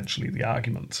 was essentially the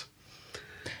argument.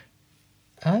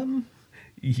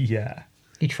 Yeah.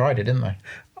 He tried it, didn't they?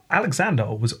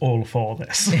 Alexander was all for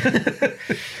this.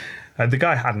 The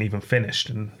guy hadn't even finished,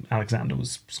 and Alexander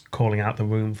was calling out the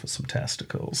room for some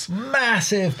testicles.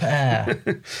 Massive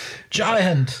pair.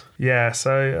 Giant. Yeah,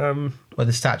 so... Well,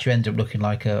 the statue ended up looking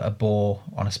like a boar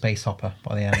on a space hopper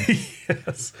by the end.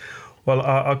 Yes. Well,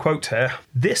 I'll quote here.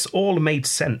 This all made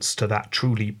sense to that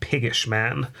truly piggish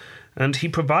man, and he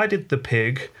provided the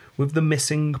pig with the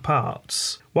missing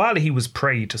parts. While he was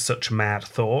prey to such mad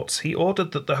thoughts, he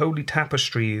ordered that the holy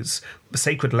tapestries, the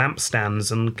sacred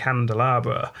lampstands and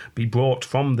candelabra be brought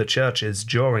from the churches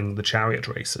during the chariot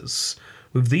races.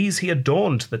 With these he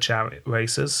adorned the chariot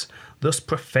races, thus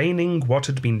profaning what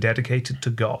had been dedicated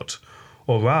to God,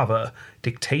 or rather,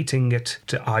 dictating it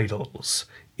to idols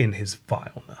in his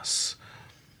vileness.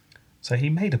 So he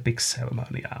made a big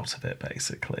ceremony out of it,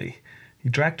 basically. He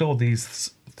dragged all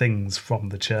these things from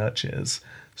the churches,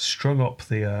 strung up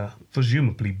the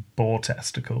presumably boar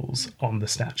testicles on the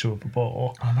statue of a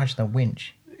boar. Oh, imagine the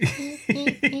winch.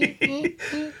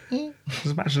 Just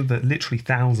imagine that literally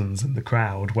thousands in the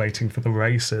crowd waiting for the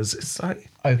races. It's like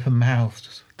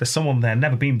open-mouthed. There's someone there,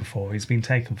 never been before. He's been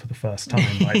taken for the first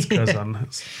time by his cousin.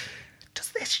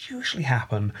 Does this usually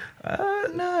happen?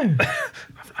 No.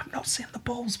 I've not seen the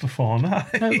balls before, no.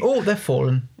 Oh, they're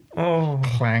fallen. Oh.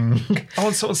 Clang. Oh,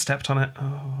 and someone stepped on it.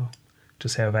 Oh.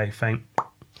 Just hear a very faint.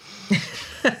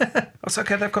 That's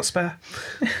okay, they've got spare.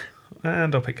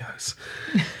 And up it goes.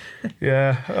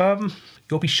 Yeah.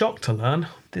 You'll be shocked to learn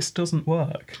this doesn't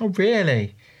work. Oh,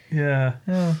 really? Yeah.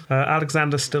 Oh.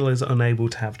 Alexander still is unable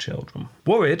to have children.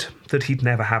 Worried that he'd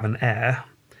never have an heir,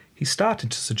 he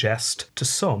started to suggest to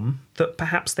some that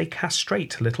perhaps they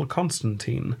castrate little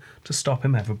Constantine to stop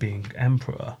him ever being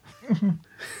emperor.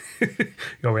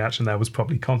 Your reaction there was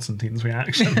probably Constantine's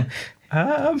reaction.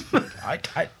 I've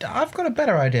got a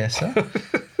better idea, sir.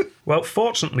 Well,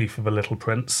 fortunately for the little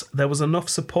prince, there was enough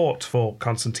support for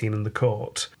Constantine in the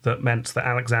court that meant that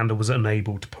Alexander was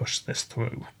unable to push this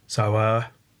through. So,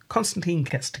 Constantine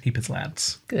gets to keep his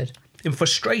lads. Good. In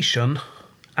frustration,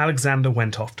 Alexander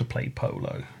went off to play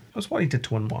polo. That's what he did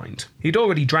to unwind. He'd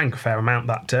already drank a fair amount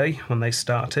that day when they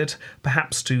started,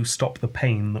 perhaps to stop the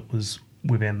pain that was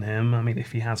within him. I mean,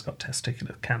 if he has got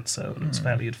testicular cancer and it's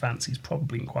fairly advanced, he's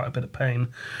probably in quite a bit of pain.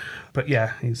 But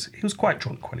yeah, he was quite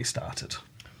drunk when he started.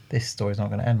 This story's not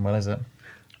going to end well, is it?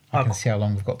 I can see how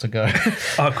long we've got to go.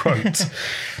 I'll quote,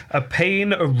 "A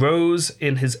pain arose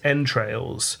in his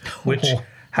entrails, which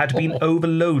had been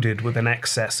overloaded with an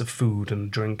excess of food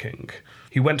and drinking.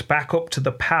 He went back up to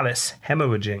the palace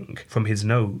hemorrhaging from his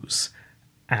nose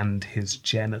and his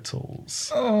genitals."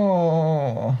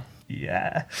 Oh.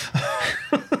 Yeah.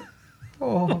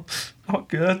 Oh. Not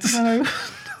good. No.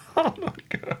 Oh, not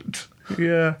good.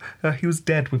 Yeah, he was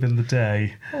dead within the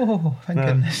day. Oh, thank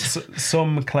goodness.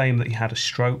 Some claim that he had a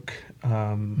stroke.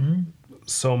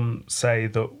 Some say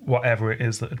that whatever it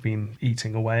is that had been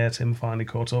eating away at him finally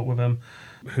caught up with him.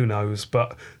 Who knows?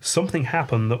 But something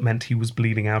happened that meant he was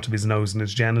bleeding out of his nose and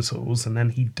his genitals, and then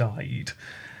he died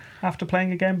after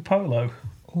playing a game of polo.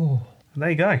 Oh. And there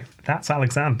you go. That's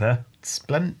Alexander.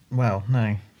 Well,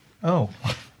 no. Oh.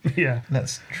 Yeah.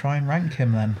 Let's try and rank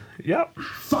him then. Yep.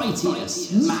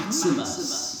 Fightius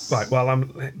Maximus. Right, well,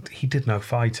 he did no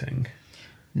fighting.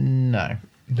 No.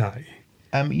 No.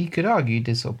 You could argue he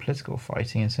did sort of political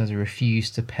fighting in terms of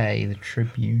refused to pay the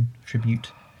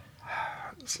tribute.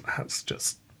 That's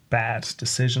just bad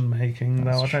decision making,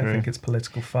 though. I don't true. think it's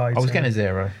political fighting. I was getting a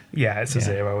 0. Yeah, it's a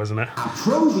 0, isn't it?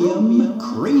 Approbium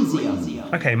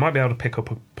Crasium. Okay, might be able to pick up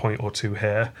a point or two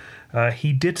here.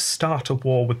 He did start a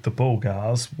war with the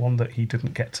Bulgars, one that he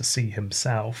didn't get to see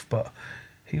himself, but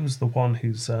he was the one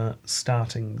who's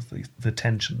starting the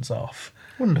tensions off.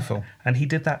 Wonderful. And he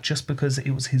did that just because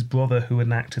it was his brother who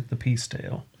enacted the peace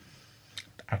deal.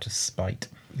 Out of spite.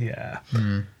 Yeah.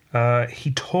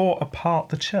 He tore apart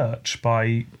the church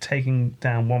by taking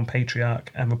down one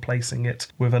patriarch and replacing it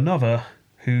with another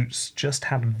who's just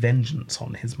had vengeance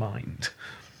on his mind.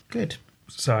 Good.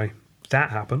 So that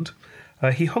happened.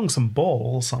 He hung some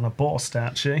balls on a boar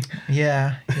statue,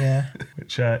 Yeah.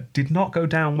 which did not go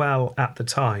down well at the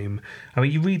time. I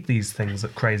mean, you read these things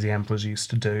that crazy emperors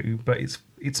used to do, but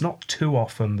it's not too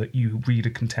often that you read a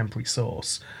contemporary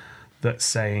source that's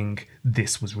saying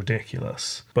this was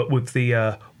ridiculous. But with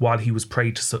the "while he was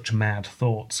prey to such mad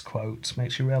thoughts" quote,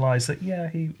 makes you realise that,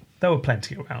 there were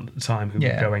plenty around at the time who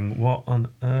were going, what on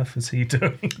earth is he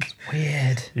doing?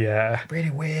 Weird. Yeah.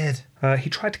 Really weird. He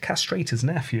tried to castrate his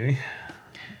nephew.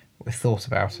 We thought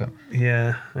about it.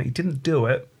 Yeah, he didn't do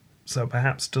it, so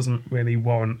perhaps doesn't really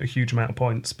warrant a huge amount of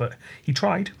points, but he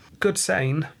tried. Good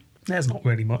saying. There's not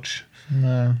really much.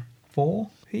 No. 4?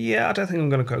 Yeah, I don't think I'm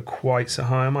going to go quite so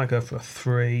high. I might go for a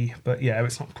 3, but yeah,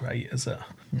 it's not great, is it?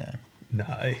 No.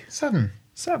 No. 7.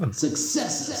 7.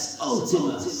 Successus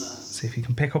Ultimus. See if you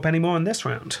can pick up any more in this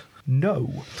round.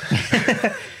 No.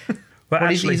 But Well,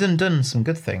 actually, he's undone some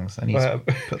good things, and he's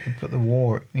put the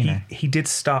war, he did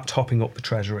start topping up the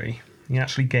treasury. He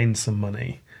actually gained some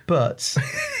money But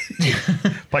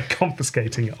by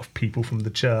confiscating it off people from the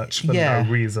church for no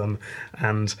reason.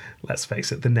 And let's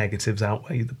face it, the negatives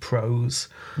outweigh the pros.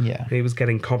 Yeah. He was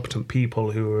getting competent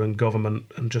people who were in government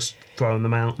and just throwing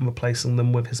them out and replacing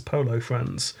them with his polo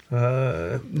friends.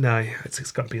 No,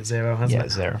 it's got to be a 0, hasn't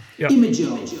it? 0. Yep.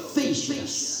 Imago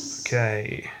Facius.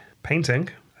 Okay. Painting.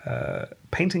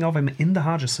 Painting of him in the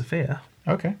Hagia Sophia.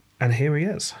 Okay. And here he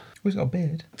is. He's got a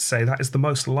beard. I'd say that is the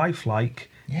most lifelike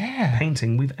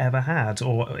painting we've ever had,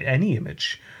 or any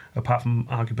image, apart from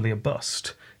arguably a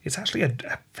bust. It's actually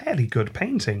a fairly good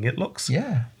painting. It looks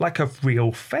like a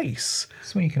real face.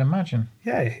 Something you can imagine.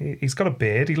 Yeah, he's got a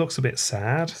beard. He looks a bit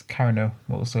sad. Carrying a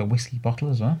whiskey bottle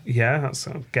as well. Yeah,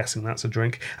 I'm guessing that's a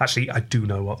drink. Actually, I do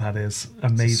know what that is.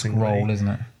 Amazingly. It's a scroll, isn't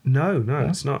it? No,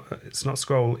 it's not. It's not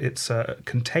scroll. It's a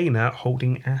container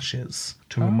holding ashes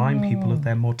to remind people of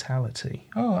their mortality.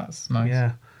 Oh, that's nice.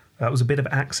 Yeah. That was a bit of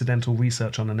accidental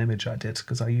research on an image I did,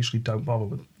 because I usually don't bother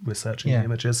with researching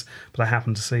images, but I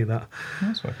happened to see that.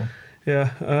 That's very cool.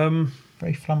 Yeah.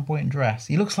 Very flamboyant dress.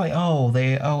 He looks like what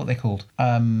they're called?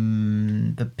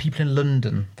 The people in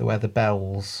London that wear the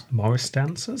bells. Morris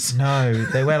dancers? No,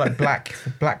 they wear like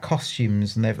black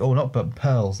costumes, and they've not but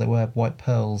pearls. They wear white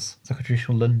pearls. It's like a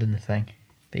traditional London thing.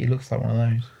 But he looks like one of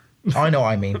those. I know what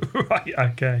I mean. Right.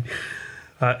 Okay.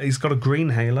 He's got a green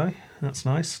halo. That's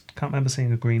nice. Can't remember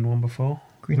seeing a green one before.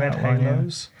 Red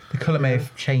halos. The colour may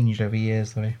have changed over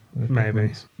years, though.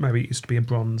 Maybe it used to be a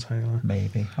bronze halo.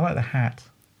 Maybe. I like the hat.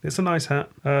 It's a nice hat.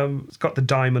 It's got the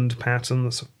diamond pattern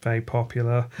that's very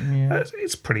popular. Yeah.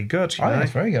 It's pretty good, you I know. think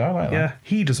it's very good. I like that. Yeah,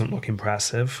 he doesn't look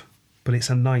impressive, but it's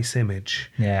a nice image.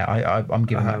 Yeah, I'm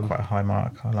giving that quite a high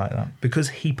mark. I like that. Because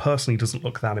he personally doesn't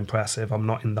look that impressive, I'm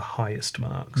not in the highest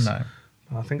marks. No.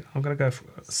 I think I'm going to go for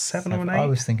 7 or an 8. I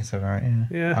was thinking 7 or 8, yeah.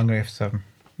 Yeah. I'm going to go for 7.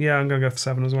 Yeah, I'm going to go for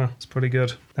 7 as well. It's pretty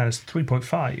good. That is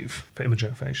 3.5 for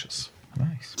Imogen Facius.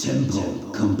 Nice.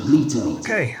 Tempo completed.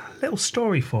 Okay, little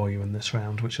story for you in this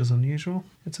round, which is unusual.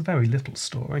 It's a very little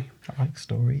story. I like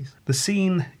stories. The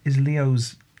scene is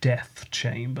Leo's death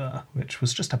chamber, which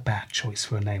was just a bad choice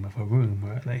for a name of a room,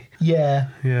 really. Yeah.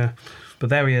 Yeah. But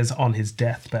there he is on his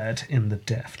deathbed in the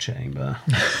death chamber,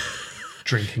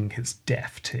 drinking his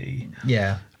death tea.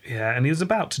 Yeah. Yeah, and he was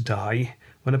about to die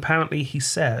when apparently he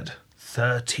said,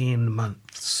 13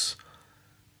 months,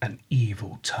 an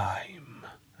evil time.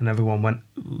 And everyone went,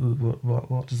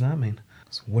 what does that mean?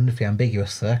 It's wonderfully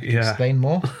ambiguous, sir. Can you Yeah. explain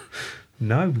more?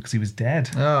 No, because he was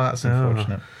dead. Oh, that's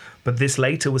unfortunate. But this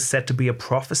later was said to be a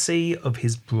prophecy of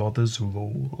his brother's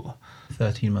rule.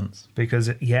 13 months. Because,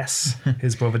 yes,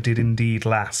 his brother did indeed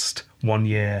last 1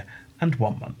 year and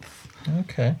 1 month.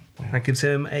 Okay. That gives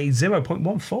him a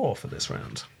 0.14 for this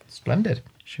round. Splendid.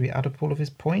 Should we add up all of his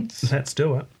points? Let's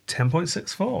do it.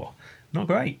 10.64. Not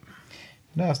great.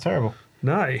 No, that's terrible.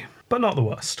 No, but not the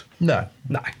worst. No.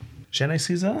 No. Gene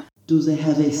Caesar? Do they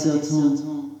have a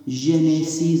certain je ne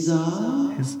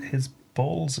Caesar? His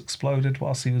balls exploded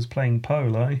whilst he was playing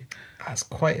polo. That's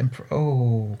quite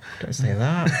Oh, don't say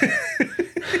that.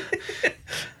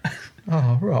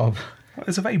 Oh, Rob.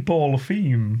 It's a very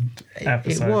ball-themed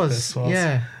episode. It was, this was.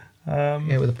 yeah.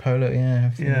 Yeah, with the polo, yeah.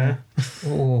 everything, Yeah.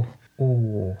 Oh.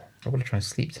 I want to try and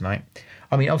sleep tonight.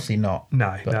 I mean, obviously not.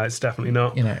 No, but, it's definitely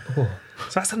not. You know, So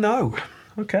that's a no.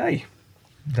 Okay.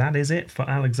 That is it for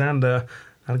Alexander.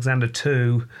 Alexander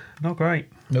 2. Not great.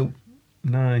 Nope.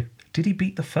 No. Did he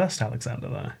beat the first Alexander,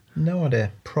 though? No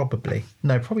idea. Probably.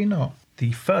 No, probably not.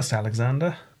 The first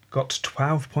Alexander got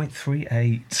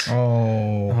 12.38.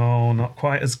 Oh. Oh, not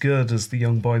quite as good as the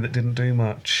young boy that didn't do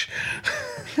much.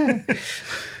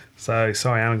 So,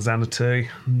 sorry, Alexander 2.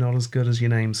 Not as good as your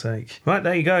namesake. Right,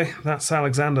 there you go. That's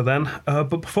Alexander then. But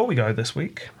before we go this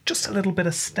week, just a little bit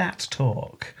of stat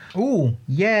talk. Ooh,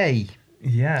 yay.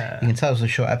 Yeah. You can tell it was a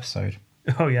short episode.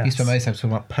 Oh, yeah. You spent most of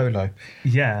talking about polo.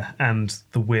 Yeah, and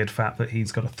the weird fact that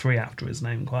he's got a 3 after his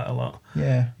name quite a lot.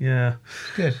 Yeah. Yeah.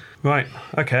 Good. Right,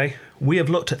 okay. We have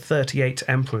looked at 38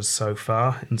 emperors so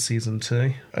far in season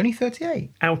 2, Only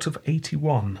 38. out of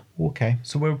 81. Okay.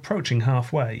 So we're approaching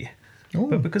halfway. Ooh.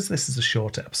 But because this is a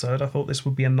short episode, I thought this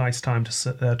would be a nice time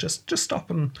to just stop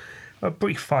and a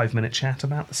brief 5-minute chat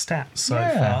about the stats so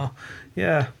far.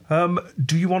 Yeah.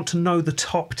 Do you want to know the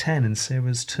top 10 in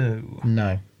Series 2?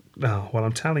 No. Oh, well,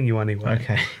 I'm telling you anyway.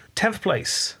 Okay. 10th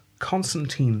place,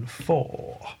 Constantine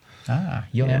 4. Ah,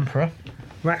 young Yeah. emperor.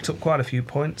 Racked up quite a few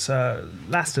points.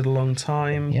 Lasted a long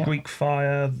time. Yep. Greek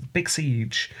fire. Big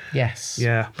siege. Yes.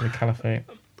 Yeah. The caliphate.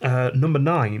 Number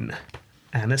 9,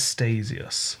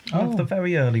 Anastasius. One of the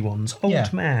very early ones. Old Yeah.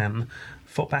 man.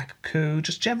 Fought back a coup.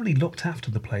 Just generally looked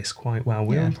after the place quite well.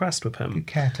 We were Yeah. impressed with him. Good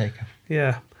caretaker.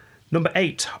 Yeah. Number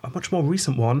 8, a much more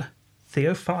recent one,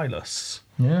 Theophilus.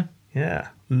 Yeah. Yeah.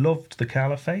 Loved the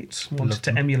caliphate. Wanted Loved to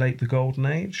him. emulate the Golden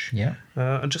Age. Yeah.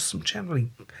 And just some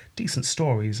generally decent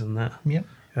stories in there. Yep.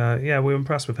 Yeah, we were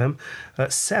impressed with him.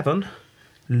 7,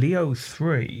 Leo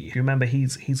 3. You remember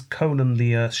he's Conan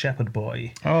the shepherd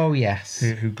boy Oh, yes.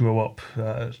 who grew up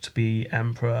to be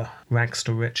emperor. Rags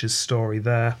to riches story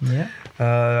there.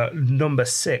 Yeah. Number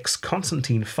 6,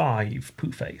 Constantine 5,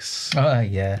 Pooh-Face. Oh,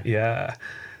 yeah. Yeah.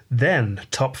 Then,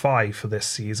 top 5 for this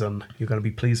season. You're going to be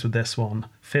pleased with this one.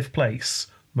 5th place,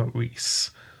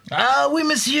 Maurice. Ah, oui,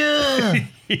 monsieur.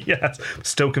 Yes.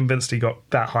 Still convinced he got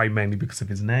that high mainly because of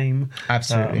his name.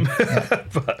 Absolutely. Yeah.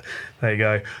 But there you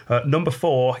go. Number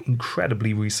 4,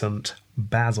 incredibly recent,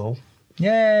 Basil.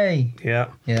 Yay. Yeah.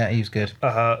 Yeah, he was good.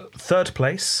 3rd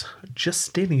place,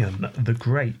 Justinian the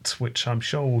Great, which I'm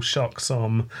sure will shock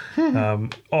some.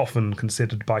 Often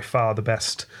considered by far the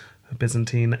best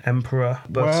Byzantine emperor.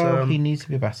 But, well, he needs to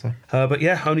be better. but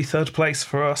yeah, only 3rd place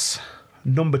for us.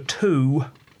 Number 2,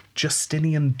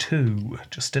 Justinian 2.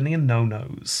 Justinian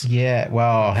No-Nos. Yeah,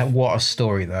 well, what a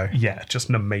story, though. Yeah, just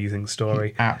an amazing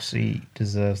story. Absolutely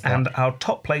deserves that. And our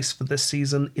top place for this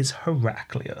season is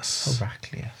Heraclius.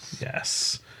 Heraclius.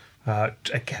 Yes.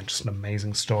 Again, just an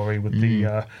amazing story with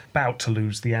the about to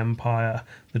lose the empire,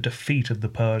 the defeat of the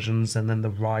Persians, and then the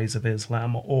rise of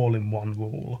Islam all in one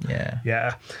rule. Yeah.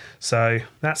 Yeah. So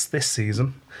that's this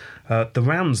season. The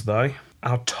rounds, though,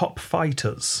 our top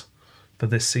fighters for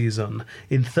this season.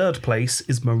 In third place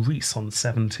is Maurice on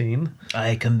 17.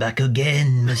 I come back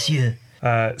again, monsieur.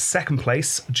 Second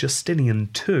place, Justinian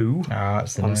II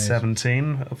that's the on nose.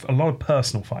 17. A lot of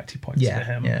personal fighty points Yeah, for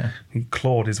him. yeah. He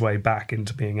clawed his way back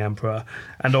into being emperor.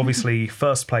 And obviously,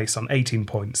 first place on 18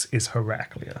 points is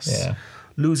Heraclius. Yeah.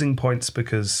 Losing points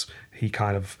because he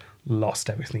kind of lost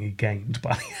everything he gained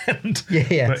by the end.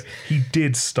 Yeah. But he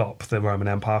did stop the Roman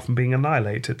Empire from being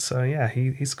annihilated. So, yeah,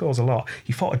 he scores a lot.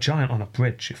 He fought a giant on a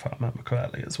bridge, if I remember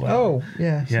correctly, as well. Oh,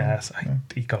 yeah. Yeah, so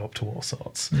he got up to all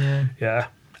sorts. Yeah. Yeah.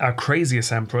 Our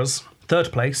craziest emperors.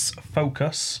 Third place,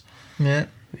 Phocas. Yeah.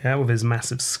 Yeah, with his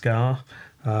massive scar.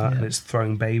 And it's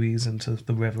throwing babies into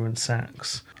the river in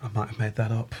sacks. I might have made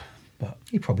that up, but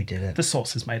He probably did it. the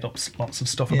sources made up lots of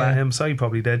stuff about him, so he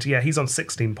probably did. Yeah, he's on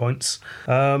 16 points.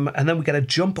 And then we get a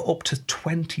jump up to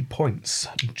 20 points.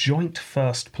 Joint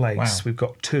first place. Wow. We've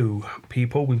got two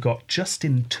people. We've got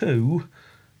Justin II,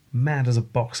 mad as a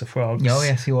box of frogs. Oh,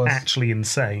 yes, he was. Actually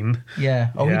insane. Yeah.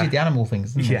 Oh, Yeah. he did the animal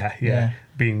things, didn't he? Yeah.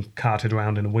 Being carted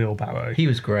around in a wheelbarrow. He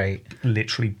was great.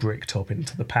 Literally bricked up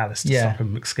into the palace to Yeah. stop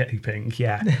him escaping.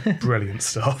 Yeah, brilliant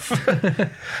stuff.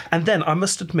 And then I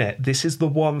must admit, this is the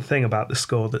one thing about the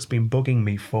score that's been bugging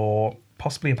me for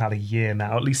possibly about a year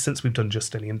now, at least since we've done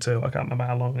Justinian II. I can't remember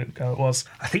how long ago it was.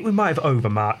 I think we might have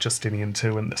overmarked Justinian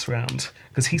II in this round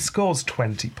because he scores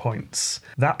 20 points.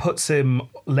 That puts him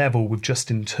level with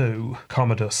Justin II,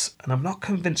 Commodus, and I'm not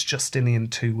convinced Justinian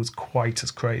II was quite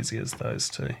as crazy as those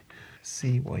two.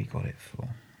 See what he got it for.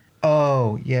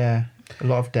 Oh, yeah. A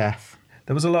lot of death.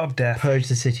 There was a lot of death. Purged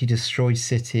the city, destroyed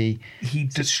city. He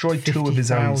destroyed two of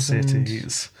his own 50,000.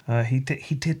 cities. He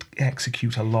did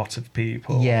execute a lot of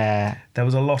people. Yeah. There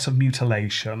was a lot of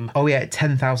mutilation. Oh, yeah.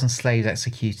 10,000 slaves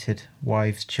executed.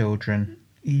 Wives, children.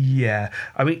 Yeah.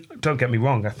 I mean, don't get me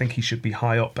wrong. I think he should be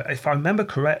high up. But if I remember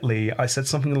correctly, I said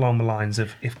something along the lines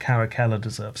of, if Caracalla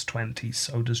deserves 20,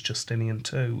 so does Justinian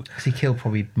II. Because he killed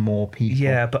probably more people.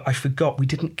 Yeah, but I forgot we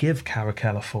didn't give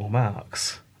Caracalla full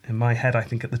marks. In my head, I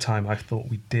think at the time I thought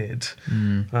we did.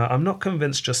 I'm not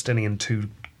convinced Justinian II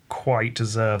quite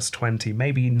deserves 20,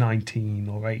 maybe 19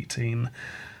 or 18.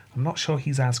 I'm not sure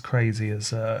he's as crazy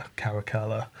as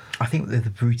Caracalla. I think the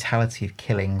brutality of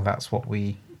killing, that's what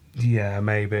we... Yeah,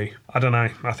 maybe. I don't know.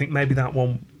 I think maybe that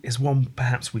one is one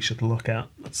perhaps we should look at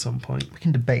some point. We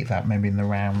can debate that maybe in the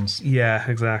rounds. Yeah,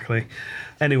 exactly.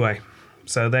 Anyway,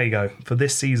 so there you go. For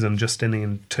this season,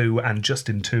 Justinian II and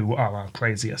Justin II are our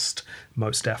craziest,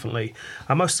 most definitely.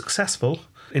 Our most successful,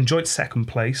 in joint second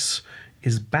place,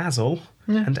 is Basil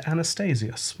and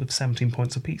Anastasius with 17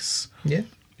 points apiece. Yeah.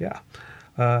 Yeah.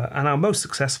 And our most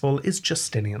successful is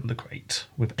Justinian the Great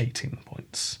with 18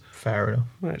 points. Fair enough.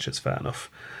 Which is fair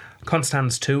enough.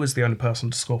 Constans II is the only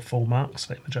person to score full marks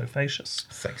for Imago Facius.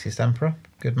 Sexiest emperor.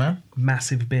 Good man.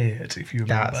 Massive beard, if you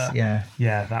remember. That's, yeah.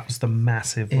 Yeah, that was the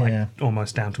massive, Yeah.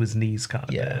 almost down to his knees kind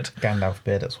of Yeah. beard. Gandalf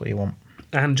beard, that's what you want.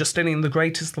 And Justinian the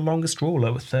Great is the longest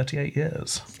ruler with 38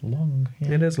 years. It's long.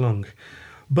 Yeah. It is long.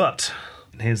 But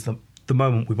here's the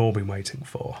moment we've all been waiting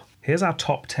for. Here's our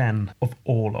top 10 of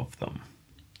all of them,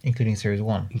 Including Series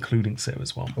 1. including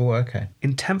Series 1. Oh, okay.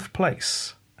 In 10th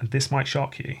place, and this might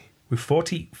shock you, with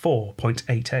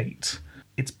 44.88,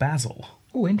 it's Basil.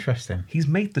 Oh, interesting. He's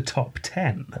made the top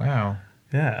 10. Wow.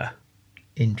 Yeah.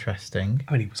 Interesting.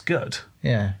 I mean, he was good,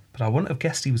 Yeah. but I wouldn't have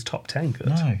guessed he was top 10 good.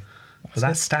 No. But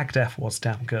that Stag Death was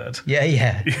damn good. Yeah,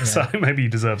 yeah. So maybe he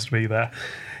deserves to be there.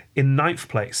 In 9th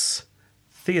place,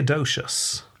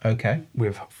 Theodosius Okay.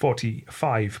 with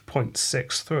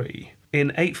 45.63.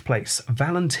 In 8th place,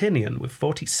 Valentinian with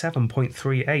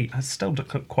 47.38. I still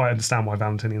don't quite understand why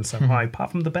Valentinian's so high,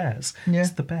 apart from the bears. Yeah. It's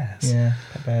the bears. Yeah.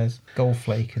 Pet bears.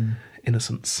 Goldflake and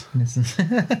Innocence. Innocence.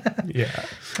 Yeah.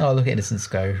 Oh, look at Innocence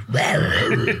go.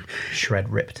 Shred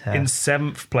ripped hair. In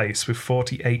 7th place with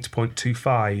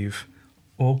 48.25,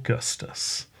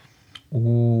 Augustus.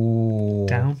 Ooh.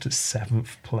 Down to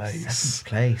 7th place. 7th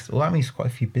place. Well, that means quite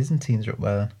a few Byzantines are up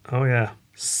there. Oh, yeah.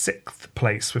 6th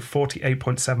place with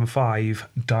 48.75,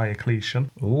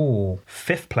 Diocletian. Ooh.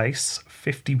 5th place,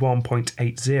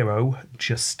 51.80,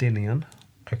 Justinian.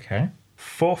 Okay.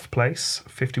 4th place,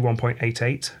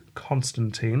 51.88,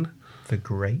 Constantine. The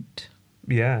Great.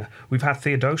 Yeah. We've had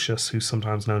Theodosius, who's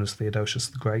sometimes known as Theodosius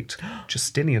the Great.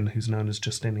 Justinian, who's known as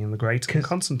Justinian the Great. And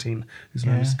Constantine, who's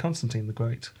known as Constantine the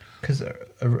Great. Because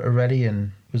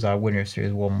Aurelian was our winner of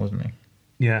Series 1, wasn't he?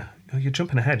 Yeah. Oh, you're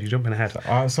jumping ahead.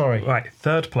 Oh, sorry. Right.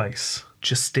 3rd place,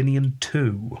 Justinian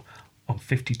II on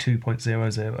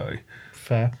 52.00.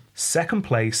 Fair. 2nd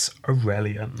place,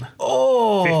 Aurelian.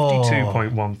 Oh!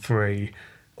 52.13.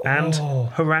 And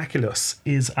Heraclius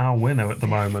is our winner at the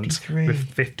moment 53.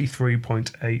 with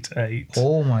 53.88.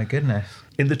 Oh my goodness.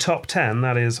 In the top 10,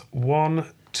 that is 1,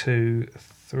 2,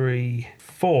 3,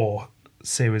 4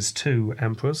 Series 2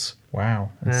 Emperors. Wow.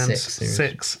 And Series.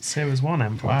 6 Series 1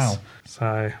 Emperors. Wow.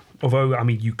 So, although, I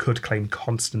mean, you could claim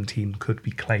Constantine could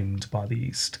be claimed by the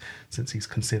East, since he's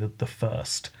considered the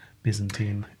first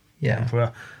Byzantine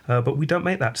emperor. But we don't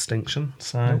make that distinction.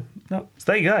 So, no.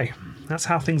 So there you go. That's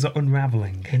how things are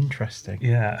unraveling. Interesting.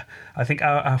 Yeah. I think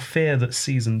our fear that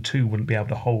Season 2 wouldn't be able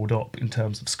to hold up in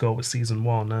terms of score with Season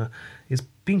 1 is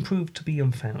being proved to be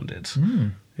unfounded.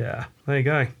 Yeah. There you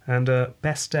go. And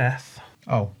best death.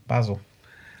 Oh, Basil.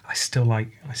 I still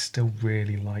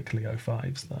really like Leo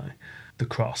 5's though. The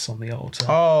cross on the altar.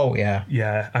 Oh, yeah.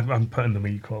 Yeah, I'm putting them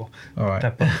equal. All right.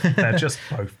 They're just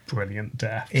both brilliant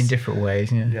deaths. In different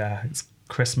ways, yeah. Yeah, it's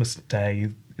Christmas Day.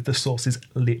 The sources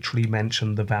literally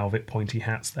mention the velvet pointy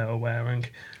hats they were wearing.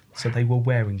 So they were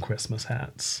wearing Christmas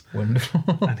hats. Wonderful.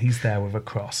 And he's there with a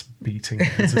cross beating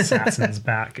his assassin's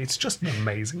back. It's just an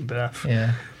amazing death.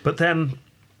 Yeah. But then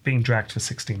being dragged for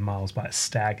 16 miles by a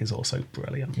stag is also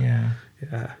brilliant. Yeah.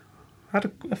 Yeah. Had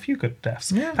a few good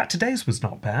deaths. Yeah. In fact, today's was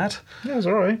not bad. Yeah, it was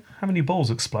all right. Having your balls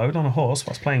explode on a horse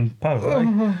whilst playing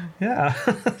polo. Yeah,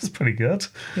 that's pretty good.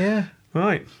 Yeah.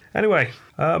 Right. Anyway,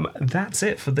 that's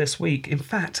it for this week. In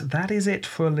fact, that is it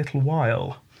for a little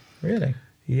while. Really?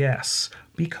 Yes,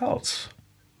 because,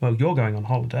 well, you're going on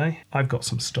holiday. I've got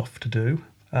some stuff to do.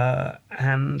 So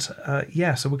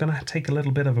we're going to take a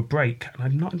little bit of a break. And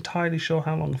I'm not entirely sure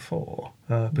how long for,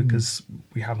 because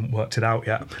we haven't worked it out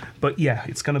yet. But yeah,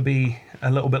 it's going to be a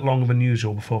little bit longer than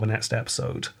usual before the next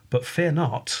episode. But fear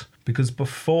not, because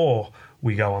before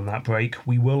we go on that break,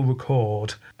 we will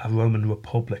record a Roman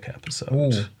Republic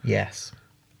episode. Ooh, yes.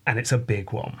 And it's a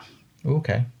big one.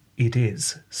 Okay. It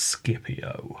is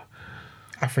Scipio.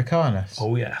 Africanus.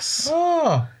 Oh, yes.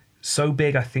 Oh, So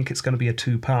big, I think it's going to be a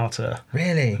two-parter.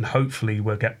 really? And hopefully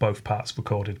we'll get both parts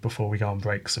recorded before we go on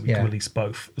break so we can release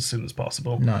both as soon as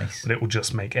possible. Nice. But it will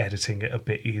just make editing it a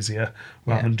bit easier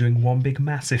rather Yeah. than doing one big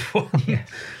massive one. Yes.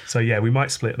 So yeah, we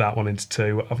might split that one into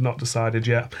two. I've not decided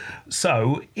yet.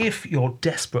 So if you're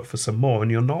desperate for some more and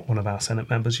you're not one of our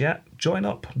Senate members yet, join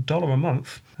up. $1 a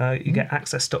month. You get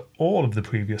access to all of the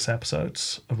previous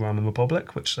episodes of Roman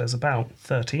Republic, which there's about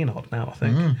 13 odd now, I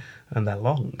think. And they're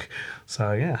long.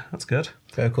 So yeah, that's good.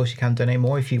 So, of course, you can donate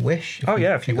more if you wish. If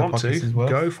you think our want to, podcast is worth.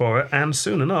 go for it. And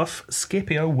soon enough,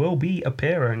 Scipio will be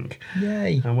appearing.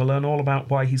 Yay. And we'll learn all about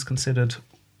why he's considered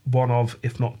one of,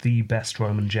 if not the best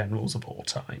Roman generals of all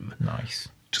time. Nice.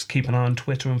 Just keep an eye on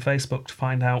Twitter and Facebook to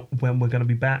find out when we're going to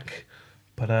be back.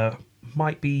 But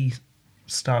might be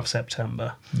start of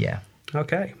September. Yeah.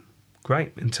 Okay,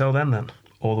 great. Until then,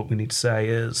 all that we need to say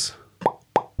is...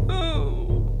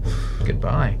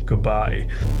 Goodbye. Goodbye.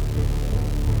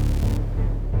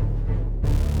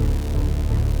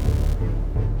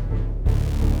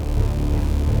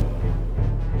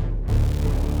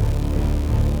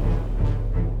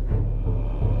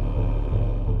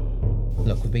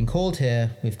 Look, we've been called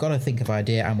here, we've got to think of an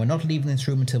idea, and we're not leaving this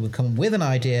room until we've come with an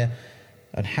idea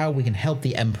on how we can help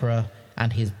the Emperor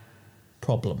and his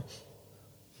problem.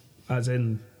 As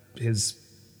in his...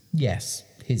 Yes,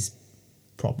 his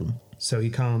problem. So he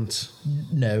can't...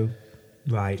 No.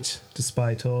 Right.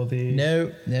 Despite all the...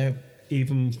 No.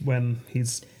 Even when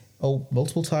he's... Oh,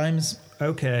 multiple times.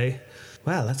 Okay.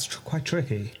 Well, that's quite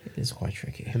tricky. It is quite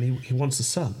tricky. And he wants a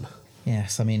son.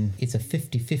 Yes, I mean, it's a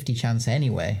 50-50 chance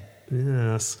anyway.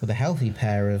 Yes. With a healthy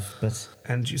pair of, but...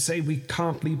 And you say we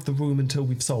can't leave the room until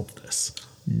we've solved this?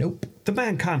 Nope. The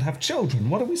man can't have children.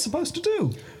 What are we supposed to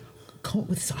do? Come up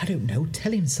with, I don't know,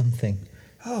 tell him something.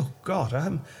 Oh,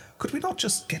 God. Could we not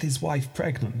just get his wife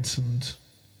pregnant and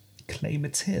claim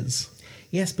it's his?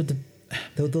 Yes, but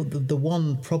the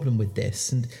one problem with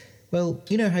this, and, well,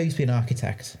 you know how you used to be an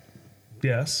architect?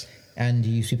 Yes. And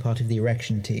you used to be part of the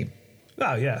erection team.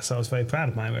 Oh, yes. I was very proud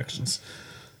of my erections.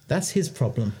 That's his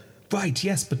problem. Right,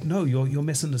 yes, but no, you're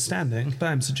misunderstanding. What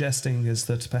I'm suggesting is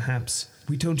that perhaps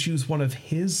we don't use one of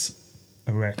his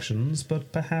erections,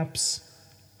 but perhaps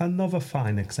another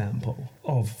fine example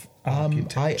of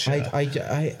architecture.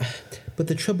 But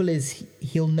the trouble is,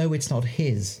 he'll know it's not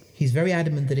his. He's very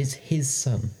adamant that it's his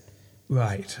son.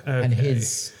 Right, okay. And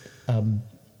his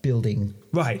building.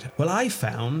 Right, well, I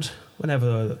found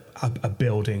whenever a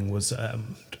building was a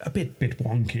bit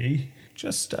wonky,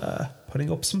 just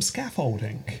putting up some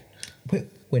scaffolding.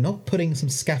 We're not putting some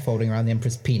scaffolding around the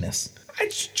Emperor's penis.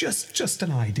 It's just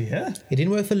an idea. It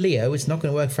didn't work for Leo, it's not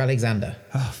going to work for Alexander.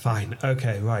 Oh, fine.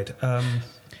 Okay, right.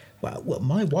 Well,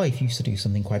 my wife used to do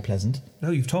something quite pleasant. No,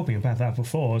 you've told me about that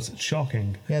before. It's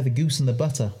shocking. Yeah, the goose and the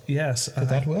butter. Yes. Did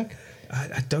that work?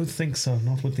 I don't think so.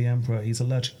 Not with the Emperor. He's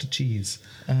allergic to cheese.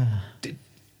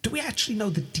 Do we actually know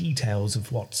the details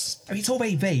of what's... I mean, it's all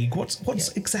very vague. What's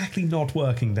exactly not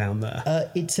working down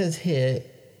there? It says here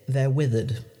they're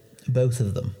withered, both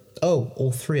of them. Oh,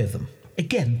 all three of them.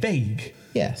 Again, vague.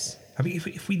 Yes. I mean,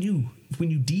 if we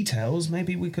knew details,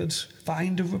 maybe we could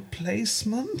find a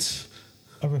replacement.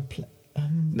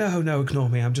 No, ignore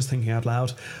me. I'm just thinking out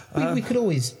loud. We could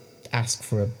always ask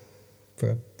for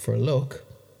a look.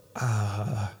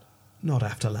 Not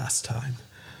after last time.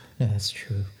 No, that's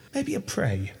true. Maybe a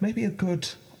prey. Maybe a good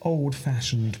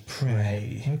old-fashioned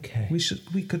prey. Okay.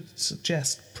 We could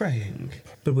suggest praying.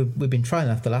 But we've been trying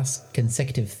that the last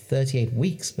consecutive 38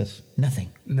 weeks, but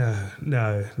nothing. No,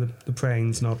 the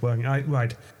praying's not working.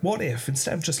 Right. What if,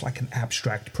 instead of just like an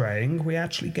abstract praying, we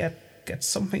actually get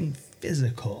something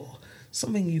physical?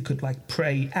 Something you could, like,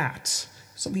 pray at.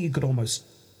 Something you could almost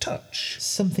touch.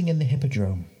 Something in the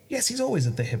Hippodrome. Yes, he's always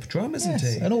at the Hippodrome, isn't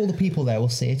he? And all the people there will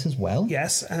see it as well.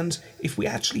 Yes, and if we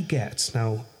actually get...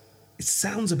 Now, it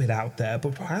sounds a bit out there,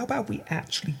 but how about we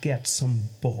actually get some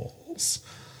balls?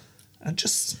 And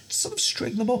just sort of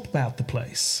string them up about the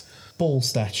place. Ball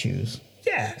statues.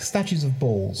 Yeah. Statues of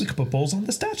balls. We could put balls on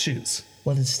the statues.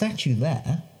 Well, there's a statue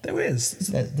there. There is.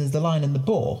 There's the lion and the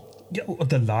boar. Yeah,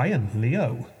 the lion,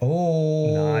 Leo.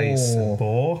 Oh. Nice.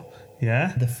 Boar.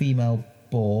 Yeah. The female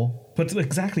boar. But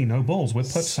exactly, no balls. We'll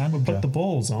put the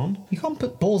balls on. You can't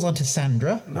put balls onto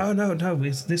Sandra. No.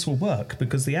 This will work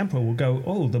because the Emperor will go,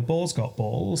 oh, the boar's got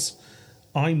balls.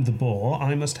 I'm the boar.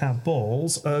 I must have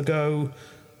balls. Ergo,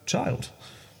 child.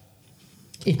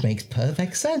 It makes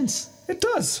perfect sense. It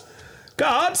does.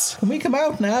 Guards! Can we come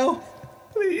out now?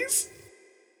 Please.